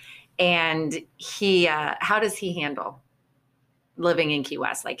here. And he, how does he handle living in Key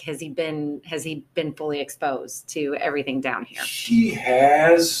West? Like, has he been fully exposed to everything down here? He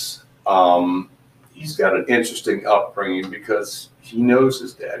has. He's got an interesting upbringing because he knows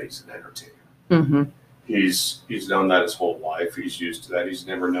his daddy's an entertainer. He's known that his whole life. He's used to that. He's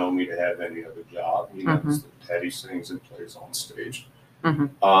never known me to have any other job. He knows that daddy sings and plays on stage.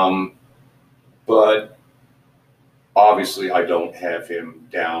 But obviously, I don't have him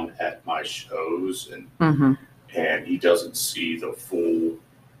down at my shows, and he doesn't see the full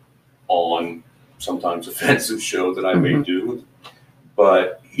on sometimes offensive show that I may do,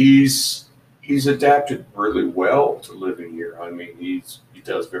 but he's adapted really well to living here. I mean, he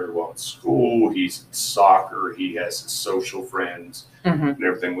does very well in school. He's in soccer. He has his social friends and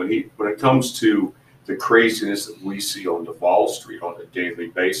everything. When it comes to the craziness that we see on Duval Street on a daily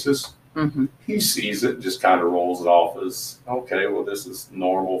basis, he sees it and just kind of rolls it off as, okay, well, this is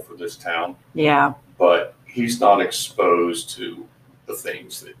normal for this town. Yeah. But he's not exposed to the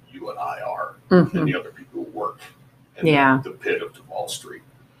things that you and I are and the other people who work in the pit of Duval Street,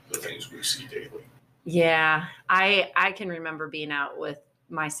 the things we see daily. Yeah. I can remember being out with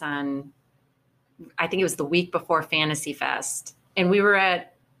my son, I think it was the week before Fantasy Fest, and we were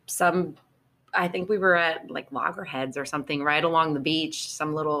at like Loggerheads or something right along the beach,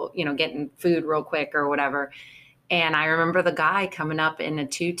 some little, getting food real quick or whatever. And I remember the guy coming up in a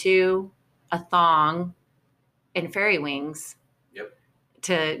tutu, a thong, and fairy wings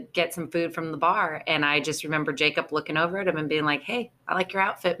to get some food from the bar. And I just remember Jacob looking over at him and being like, "Hey, I like your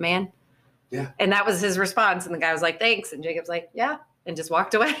outfit, man." Yeah. And that was his response. And the guy was like, "Thanks." And Jacob's like, "Yeah." And just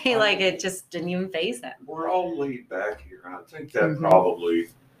walked away. Like it just didn't even faze him. We're all laid back here. I think that probably,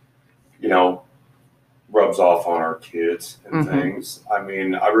 rubs off on our kids and things. I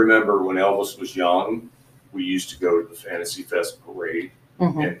mean, I remember when Elvis was young, we used to go to the Fantasy Fest parade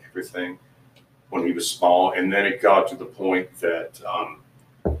and everything when he was small. And then it got to the point that,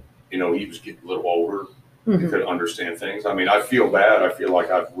 he was getting a little older. He could understand things. I mean, I feel bad. I feel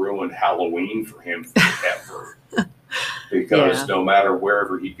like I've ruined Halloween for him forever. Because no matter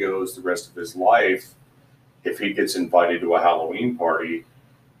wherever he goes the rest of his life, if he gets invited to a Halloween party,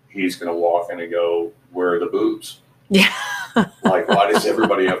 he's going to walk in and go, "Where are the boobs?" Yeah. Like, why does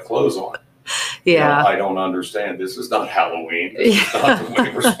everybody have clothes on? Yeah. I don't understand. This is not Halloween. This is not the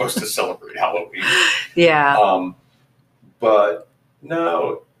way we're supposed to celebrate Halloween. Yeah. But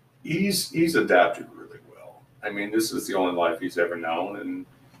no, he's adapted really well. I mean, this is the only life he's ever known.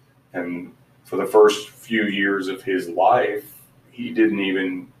 And for the first few years of his life, he didn't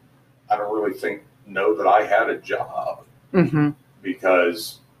even, I don't really know that I had a job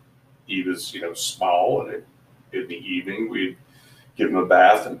because he was, small, and in the evening we'd give him a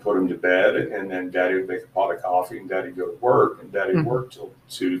bath and put him to bed, and then Daddy would make a pot of coffee, and Daddy'd go to work, and Daddy'd work till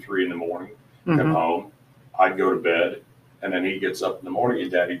 2, 3 in the morning, come home, I'd go to bed, and then he gets up in the morning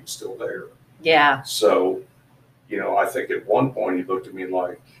and Daddy was still there. Yeah. So, I think at one point he looked at me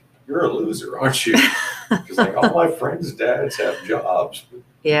like, "You're a loser, aren't you?" Because like all my friends' dads have jobs, but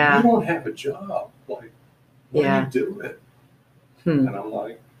you don't have a job. Like, what are you doing? And I'm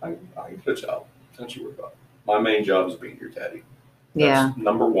like, I get a job. Don't you worry about it. My main job is being your daddy. That's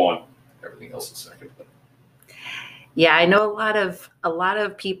number one. Everything else is second. Yeah, I know a lot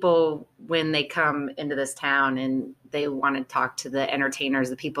of people when they come into this town and they want to talk to the entertainers,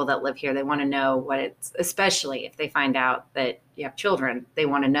 the people that live here, they want to know what it's, especially if they find out that you have children, they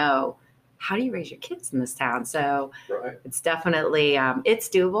want to know, how do you raise your kids in this town? So it's definitely, it's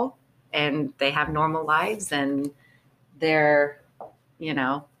doable, and they have normal lives, and they're,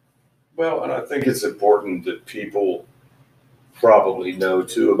 Well, and I think it's important that people probably know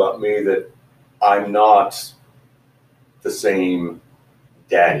too about me that I'm not the same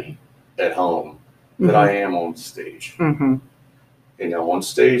daddy at home that I am on stage. On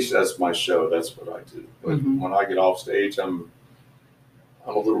stage, that's my show. That's what I do. But when I get off stage, I'm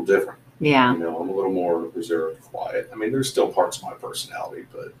a little different. Yeah. I'm a little more reserved, quiet. I mean, there's still parts of my personality,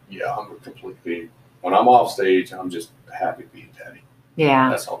 but I'm completely, when I'm off stage, I'm just happy to be a daddy. Yeah.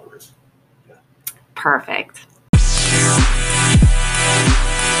 That's all there is. Yeah. Perfect.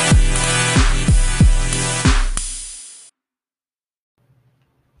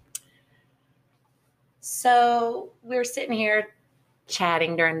 So we were sitting here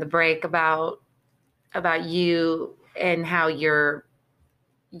chatting during the break about you and how your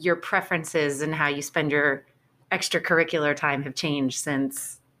preferences and how you spend your extracurricular time have changed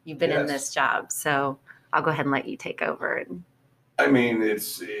since you've been in this job. So I'll go ahead and let you take over. I mean,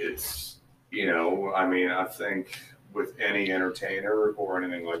 it's I think with any entertainer or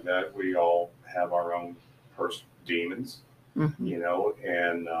anything like that, we all have our own personal demons, and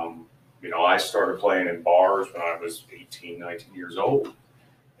I started playing in bars when I was 18, 19 years old.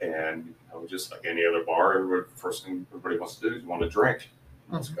 And just like any other bar, first thing everybody wants to do is want to drink.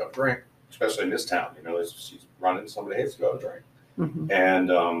 Let's go drink, especially in this town. She's running, somebody has to go drink. And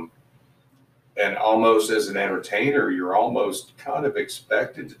almost as an entertainer, you're almost kind of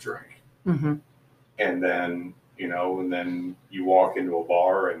expected to drink. And then, and then you walk into a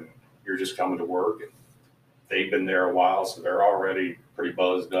bar and you're just coming to work, and they've been there a while, so they're already pretty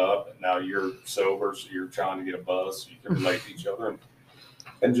buzzed up. And now you're sober, so you're trying to get a buzz so you can relate to each other.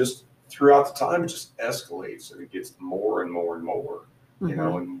 And just throughout the time, it just escalates and it gets more and more and more. You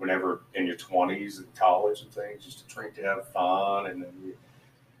know, and whenever in your 20s and college and things, just to drink to have fun, and then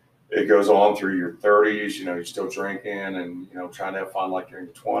it goes on through your 30s. You know, you're still drinking and trying to have fun like you're in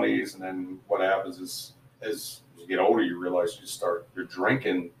your 20s, and then what happens is as you get older, you realize you're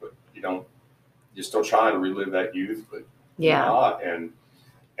drinking, but you're still trying to relive that youth, but you're not. And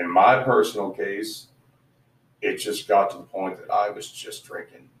in my personal case, it just got to the point that I was just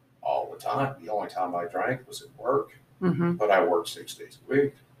drinking all the time. The only time I drank was at work. But I work 6 days a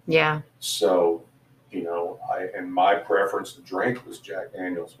week. Yeah. So, and my preference to drink was Jack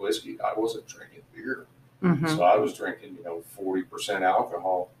Daniel's whiskey. I wasn't drinking beer. So I was drinking, 40%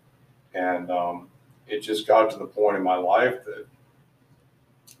 alcohol. And it just got to the point in my life that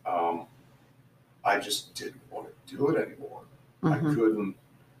I just didn't want to do it anymore. I couldn't.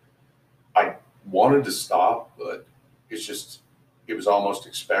 I wanted to stop, but it was almost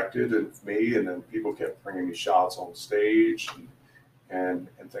expected of me, and then people kept bringing me shots on stage and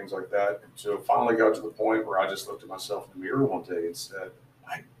things like that. And so it finally got to the point where I just looked at myself in the mirror one day and said,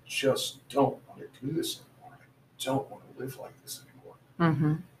 I just don't want to do this anymore. I don't want to live like this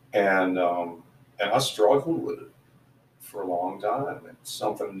anymore. And I struggled with it for a long time. It's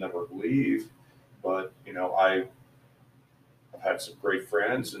something I never leave, but I've had some great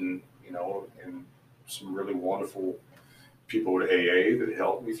friends and some really wonderful people at AA that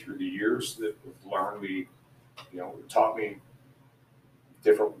helped me through the years, that have learned me, taught me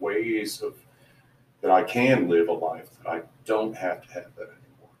different ways that I can live a life, that I don't have to have that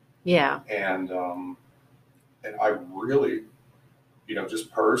anymore. Yeah. And I really,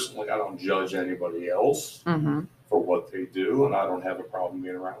 just personally, I don't judge anybody else for what they do, and I don't have a problem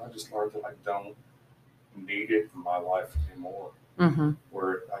being around. I just learned that I don't need it in my life anymore.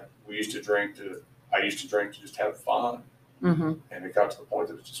 Where I used to drink to just have fun. And it got to the point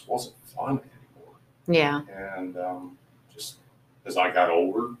that it just wasn't fun anymore. Yeah. And just as I got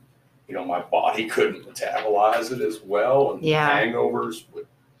older, my body couldn't metabolize it as well, and hangovers would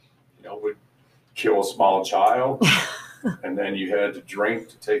kill a small child. And then you had to drink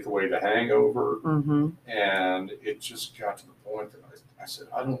to take away the hangover. And it just got to the point that I said,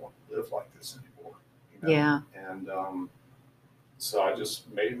 I don't want to live like this anymore. Yeah. And so I just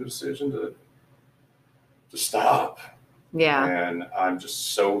made the decision to stop. Yeah. And I'm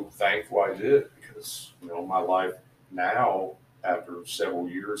just so thankful I did, because, my life now, after several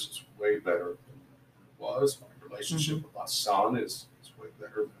years, is way better than it was. My relationship with my son is way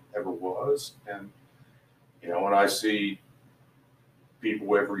better than it ever was. And, when I see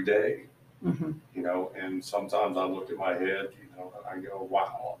people every day, and sometimes I look at my head, and I go,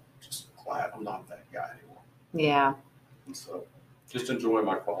 wow, I'm just glad I'm not that guy anymore. Yeah. And so just enjoy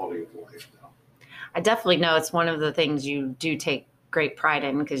my quality of life now. I definitely know it's one of the things you do take great pride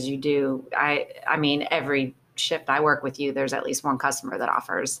in, because you do. I mean, every shift I work with you, there's at least one customer that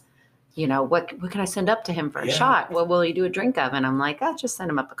offers, what can I send up to him for a shot? What will you do a drink of? And I'm like, oh, just send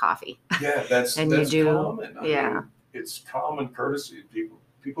him up a coffee. Yeah, that's common. I mean, it's common courtesy.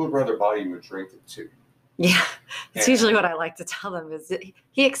 People would rather buy you a drink than two. Yeah, it's usually what I like to tell them is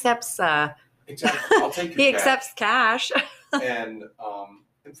he accepts. Exactly, I'll take your he cash. Accepts cash. And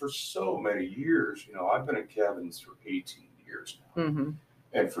for so many years, I've been in cabins for 18 years now.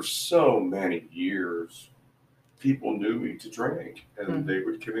 And for so many years, people knew me to drink, and they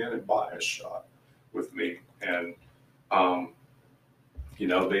would come in and buy a shot with me. And,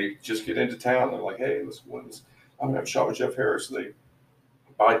 they just get into town. They're like, hey, I'm going to have a shot with Jeff Harris. They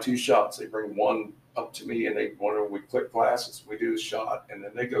buy 2 shots. They bring one up to me, and we click glasses. We do the shot, and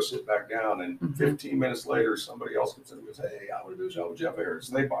then they go sit back down. And 15 minutes later, somebody else comes in and goes, hey, I want to do a shot with Jeff Harris.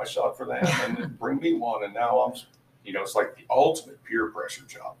 And they buy a shot for them, and then bring me one. And now it's like the ultimate peer pressure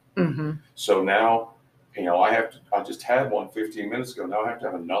job. So now, I just had one 15 minutes ago. Now I have to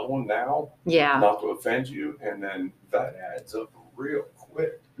have another one now. Yeah. Not to offend you. And then that adds up real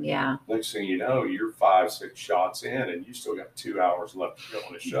quick. Yeah. Next thing you know, you're 5-6 shots in, and you still got 2 hours left to go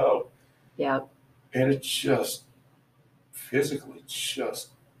on the show. Yeah. And it just physically just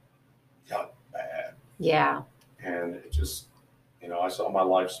got bad. Yeah. And it just, I saw my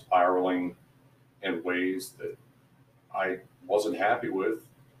life spiraling in ways that I wasn't happy with.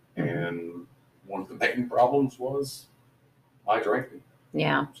 And one of the main problems was my drinking.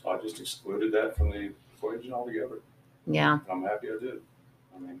 Yeah. So I just excluded that from the equation altogether. Yeah. And I'm happy I did.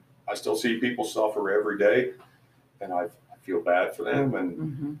 I mean, I still see people suffer every day, and I feel bad for them,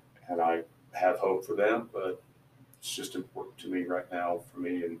 and I have hope for them, but it's just important to me right now, for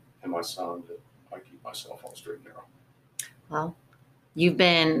me and my son, that I keep myself on the straight and narrow. Well, you've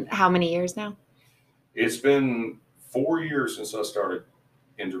been how many years now? It's been 4 years since I started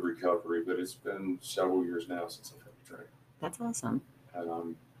into recovery, but it's been several years now since I've had a drink. That's awesome.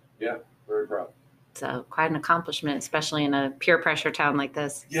 And yeah, very proud. So quite an accomplishment, especially in a peer pressure town like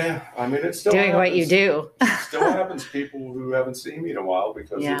this. Yeah, I mean, it's still doing what you do. Still happens. People who haven't seen me in a while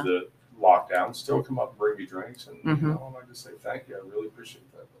because of the lockdown still come up and bring me drinks, and you know, I just say thank you. I really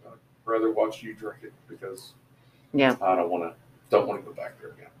appreciate that. But I'd rather watch you drink it because I don't want to go back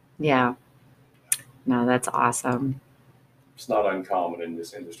there again. Yeah. No, that's awesome. It's not uncommon in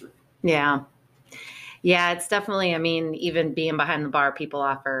this industry. Yeah. Yeah, it's definitely, I mean, even being behind the bar, people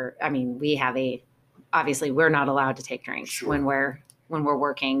offer, I mean, we have obviously we're not allowed to take drinks when we're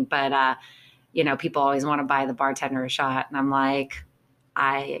working, but you know, people always want to buy the bartender a shot, and I'm like,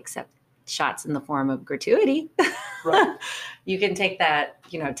 I accept shots in the form of gratuity. Right. You can take that,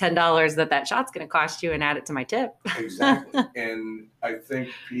 you know, $10 that shot's going to cost you and add it to my tip. Exactly. And I think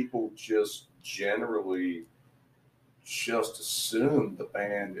people just generally just assume the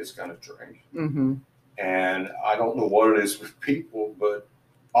band is going to drink. Mm-hmm. And I don't know what it is with people, but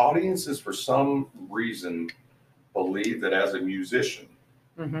audiences for some reason believe that as a musician,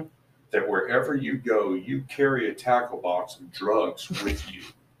 that wherever you go, you carry a tackle box of drugs with you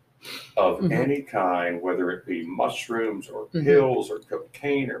of any kind, whether it be mushrooms or pills or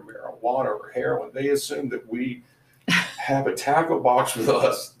cocaine or marijuana or heroin. They assume that we have a tackle box with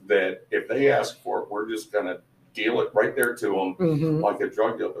us that if they ask for it, we're just going to deal it right there to them like a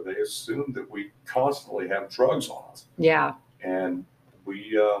drug dealer. They assume that we constantly have drugs on us. Yeah. And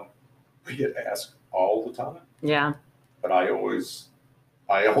we get asked all the time. Yeah. But I always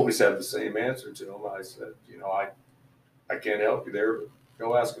have the same answer to them. I said, you know, I can't help you there, but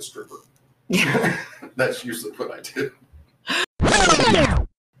go ask a stripper. That's usually what I do.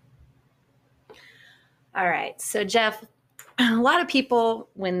 All right. So, Jeff, a lot of people,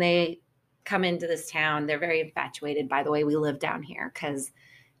 when they come into this town, they're very infatuated by the way we live down here because,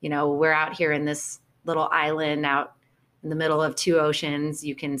 you know, we're out here in this little island out in the middle of two oceans.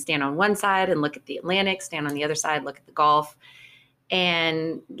 You can stand on one side and look at the Atlantic, stand on the other side, look at the Gulf.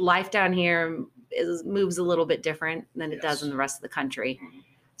 And life down here moves a little bit different than it does in the rest of the country.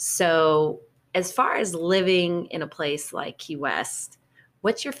 So as far as living in a place like Key West,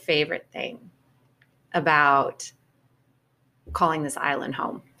 what's your favorite thing about calling this island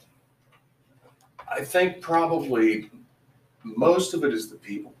home? I think probably most of it is the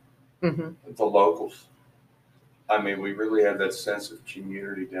people, the locals. I mean, we really have that sense of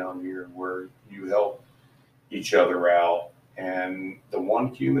community down here where you help each other out. And the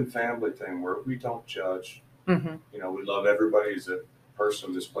one human family thing where we don't judge. You know, we love everybody as a person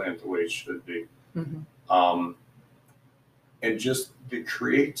on this planet the way it should be. And just the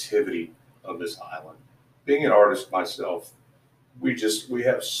creativity of this island. Being an artist myself, we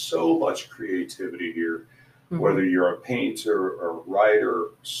have so much creativity here. Whether you're a painter, a writer,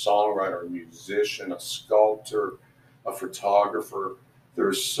 songwriter, a musician, a sculptor, a photographer,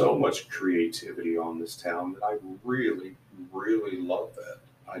 there's so much creativity on this town that I really, really love that.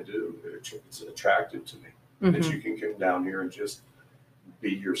 I do. It's attractive to me that you can come down here and just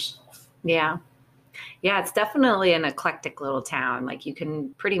be yourself. Yeah. Yeah, it's definitely an eclectic little town. Like you can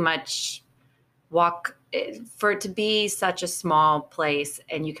pretty much walk, for it to be such a small place,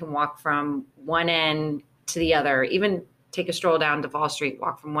 and you can walk from one end to the other, even take a stroll down Duval Street,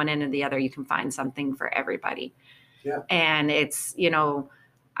 walk from one end to the other, you can find something for everybody. Yeah. And it's, you know,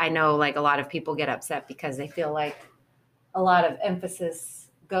 I know like a lot of people get upset because they feel like a lot of emphasis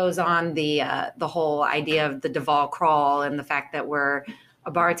goes on the whole idea of the Duval crawl and the fact that we're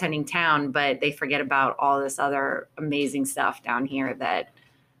a bartending town, but they forget about all this other amazing stuff down here that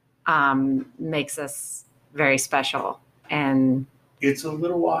makes us very special. And it's a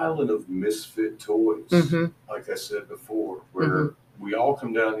little island of misfit toys, like I said before, where we all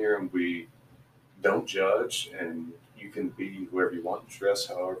come down here and we don't judge, and you can be whoever you want, dress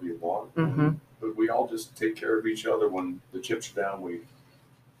however you want. But we all just take care of each other. When the chips are down,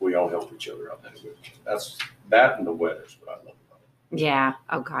 we all help each other out. That's that, and the weather's what I love about it. Yeah.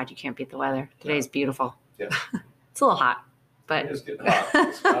 Oh God, you can't beat the weather. Today's beautiful. Yeah. It's a little hot, but it's getting hot.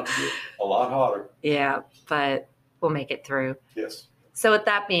 It's about to get a lot hotter. Yeah, but we'll make it through. Yes. So with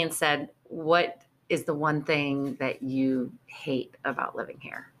that being said, what is the one thing that you hate about living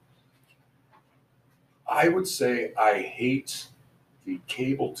here? I would say I hate the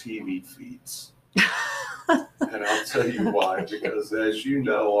cable TV feeds. And I'll tell you why, because as you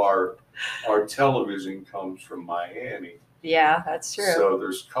know, our television comes from Miami. Yeah, that's true. So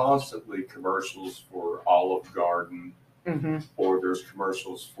there's constantly commercials for Olive Garden, or there's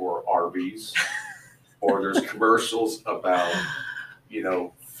commercials for Arby's, or there's commercials about, you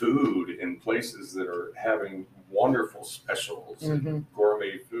know, food in places that are having wonderful specials Mm-hmm. and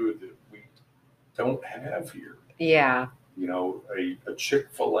gourmet food that we don't have here. Yeah. You know, a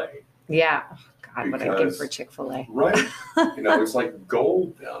Chick-fil-A. Yeah. Oh, God, what I give Because- for Chick-fil-A. Right. You know, it's like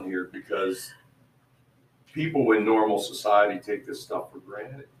gold down here because people in normal society take this stuff for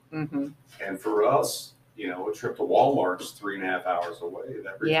granted. Mm-hmm. And for us, you know, a trip to Walmart is 3.5 hours away.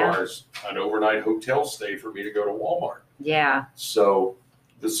 That requires an overnight hotel stay for me to go to Walmart. Yeah. So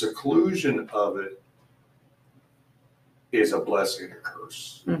the seclusion of it is a blessing and a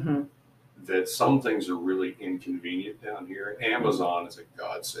curse. Mm-hmm. That some things are really inconvenient down here. Amazon is a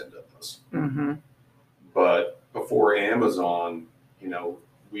godsend of us. Mm-hmm. But before Amazon, you know,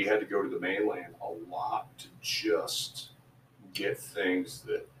 we had to go to the mainland a lot to just get things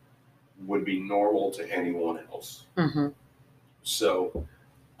that would be normal to anyone else. Mm-hmm. So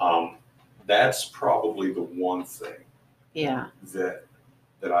that's probably the one thing Yeah. that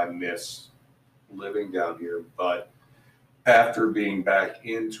I miss living down here. But after being back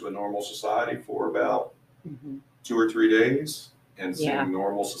into a normal society for about Mm-hmm. 2 or 3 days and seeing Yeah.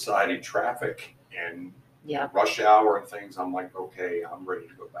 normal society traffic and Yeah. rush hour and things, I'm like, okay, I'm ready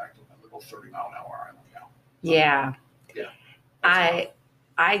to go back to my little 30-mile-an-hour island now. Yeah. Yeah.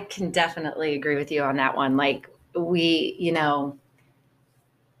 I can definitely agree with you on that one. Like you know,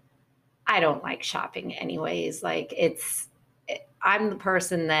 I don't like shopping anyways. Like I'm the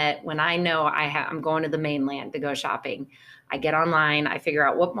person that when I know I'm going to the mainland to go shopping, I get online, I figure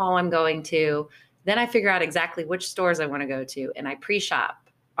out what mall I'm going to, then I figure out exactly which stores I want to go to, and I pre-shop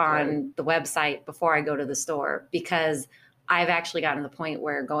on the website before I go to the store, because I've actually gotten to the point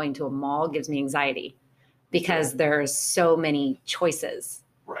where going to a mall gives me anxiety because there's so many choices.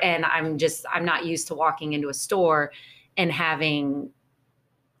 Right. And I'm not used to walking into a store and having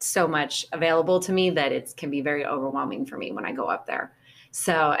so much available to me that it can be very overwhelming for me when I go up there.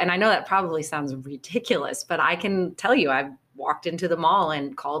 So, and I know that probably sounds ridiculous, but I can tell you, I've walked into the mall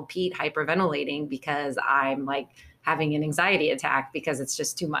and called Pete hyperventilating because I'm like having an anxiety attack because it's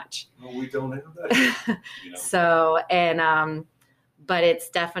just too much. Well, we don't have that here, you know? So, and, but it's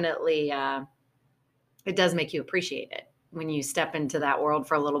definitely, it does make you appreciate it when you step into that world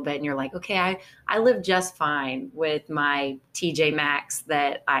for a little bit and you're like, okay, I live just fine with my TJ Maxx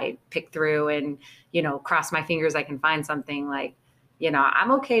that I pick through and, you know, cross my fingers I can find something. Like, you know,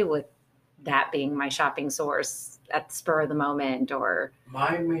 I'm okay with that being my shopping source at the spur of the moment. Or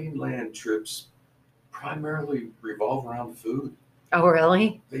My mainland trips primarily revolve around food. oh,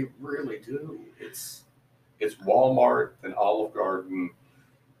 really? They really do. It's Walmart, then Olive Garden,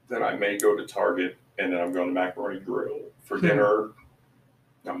 then I may go to Target, and then I'm going to Macaroni Grill for dinner.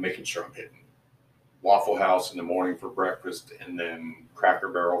 I'm making sure I'm hitting Waffle House in the morning for breakfast, and then Cracker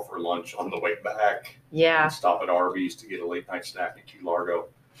Barrel for lunch on the way back. Yeah. And stop at Arby's to get a late night snack at Key Largo.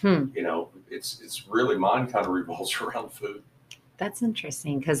 You know, it's really, mine kind of revolves around food. That's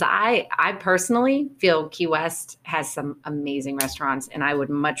interesting because I personally feel Key West has some amazing restaurants, and I would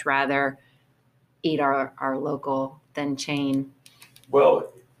much rather eat our local than chain.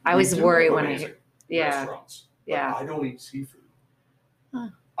 Well, I always worry when I hear yeah. restaurants. But Yeah. I don't eat seafood. Huh.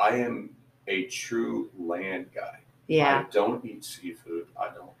 I am a true land guy. Yeah. I don't eat seafood. I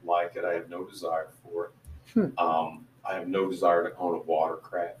don't like it. I have no desire for it. I have no desire to own a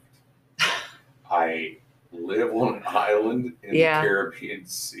watercraft. I live on an island in the Caribbean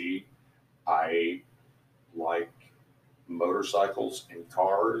Sea. I like motorcycles and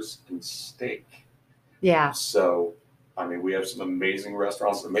cars and steak. Yeah. So, I mean, we have some amazing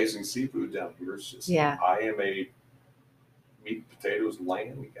restaurants, amazing seafood down here. It's just, I am a meat, potatoes,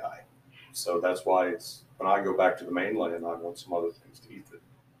 lamb guy. So that's why it's, when I go back to the mainland, I want some other things to eat that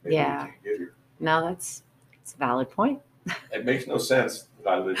maybe we can't get here. No, it's a valid point. It makes no sense that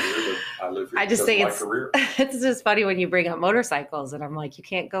I live here, but I live here I just because think of my career. it's just funny when you bring up motorcycles, and I'm like, you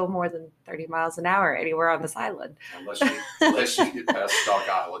can't go more than 30 miles an hour anywhere on this island. Unless you get past Stock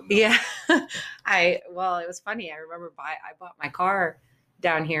Island. No. Yeah. Well, it was funny. I remember I bought my car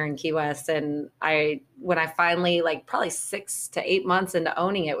down here in Key West, and when I finally, like probably 6 to 8 months into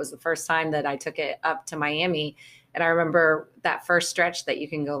owning it, was the first time that I took it up to Miami. And I remember that first stretch that you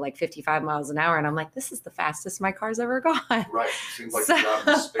can go like 55 miles an hour. And I'm like, this is the fastest my car's ever gone. Right. Seems like you're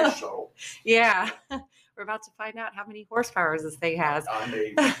driving a space shuttle. Yeah. We're about to find out how many horsepowers this thing has. I'm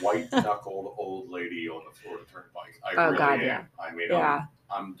a white-knuckled old lady on the Florida Turnpike. I really am. Yeah. I mean, yeah.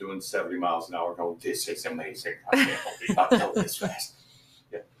 I'm doing 70 miles an hour going, this is amazing. I can't believe I go this fast.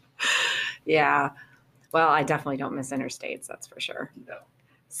 Yeah. Yeah. Well, I definitely don't miss interstates, that's for sure. No.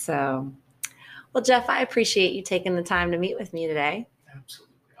 So, well, Jeff, I appreciate you taking the time to meet with me today.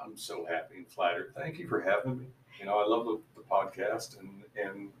 Absolutely. I'm so happy and flattered. Thank you for having me. You know, I love the podcast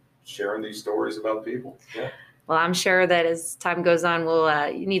and sharing these stories about people. Yeah. Well, I'm sure that as time goes on,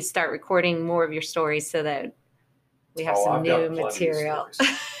 you need to start recording more of your stories so that we have some I've new got plenty of material.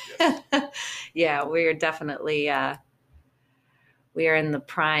 stories. Yes. Yeah, we are definitely we are in the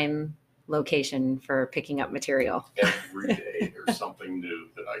prime location for picking up material. Every day there's something new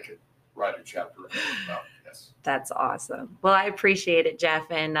that I could write a chapter about. Yes. That's awesome. Well, I appreciate it, Jeff.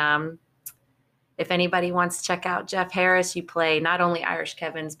 And if anybody wants to check out Jeff Harris, you play not only Irish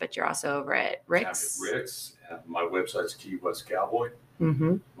Kevins, but you're also over at Rick's. Rick's. My website's Key West Cowboy.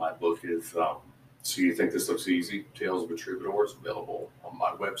 Mm-hmm. My book is So You Think This Looks Easy? Tales of a Troubadour. It's available on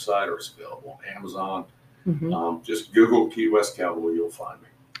my website or it's available on Amazon. Mm-hmm. Just Google Key West Cowboy, you'll find me.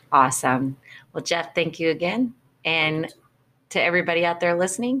 Awesome. Well, Jeff, thank you again. And to everybody out there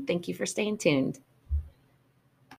listening, thank you for staying tuned.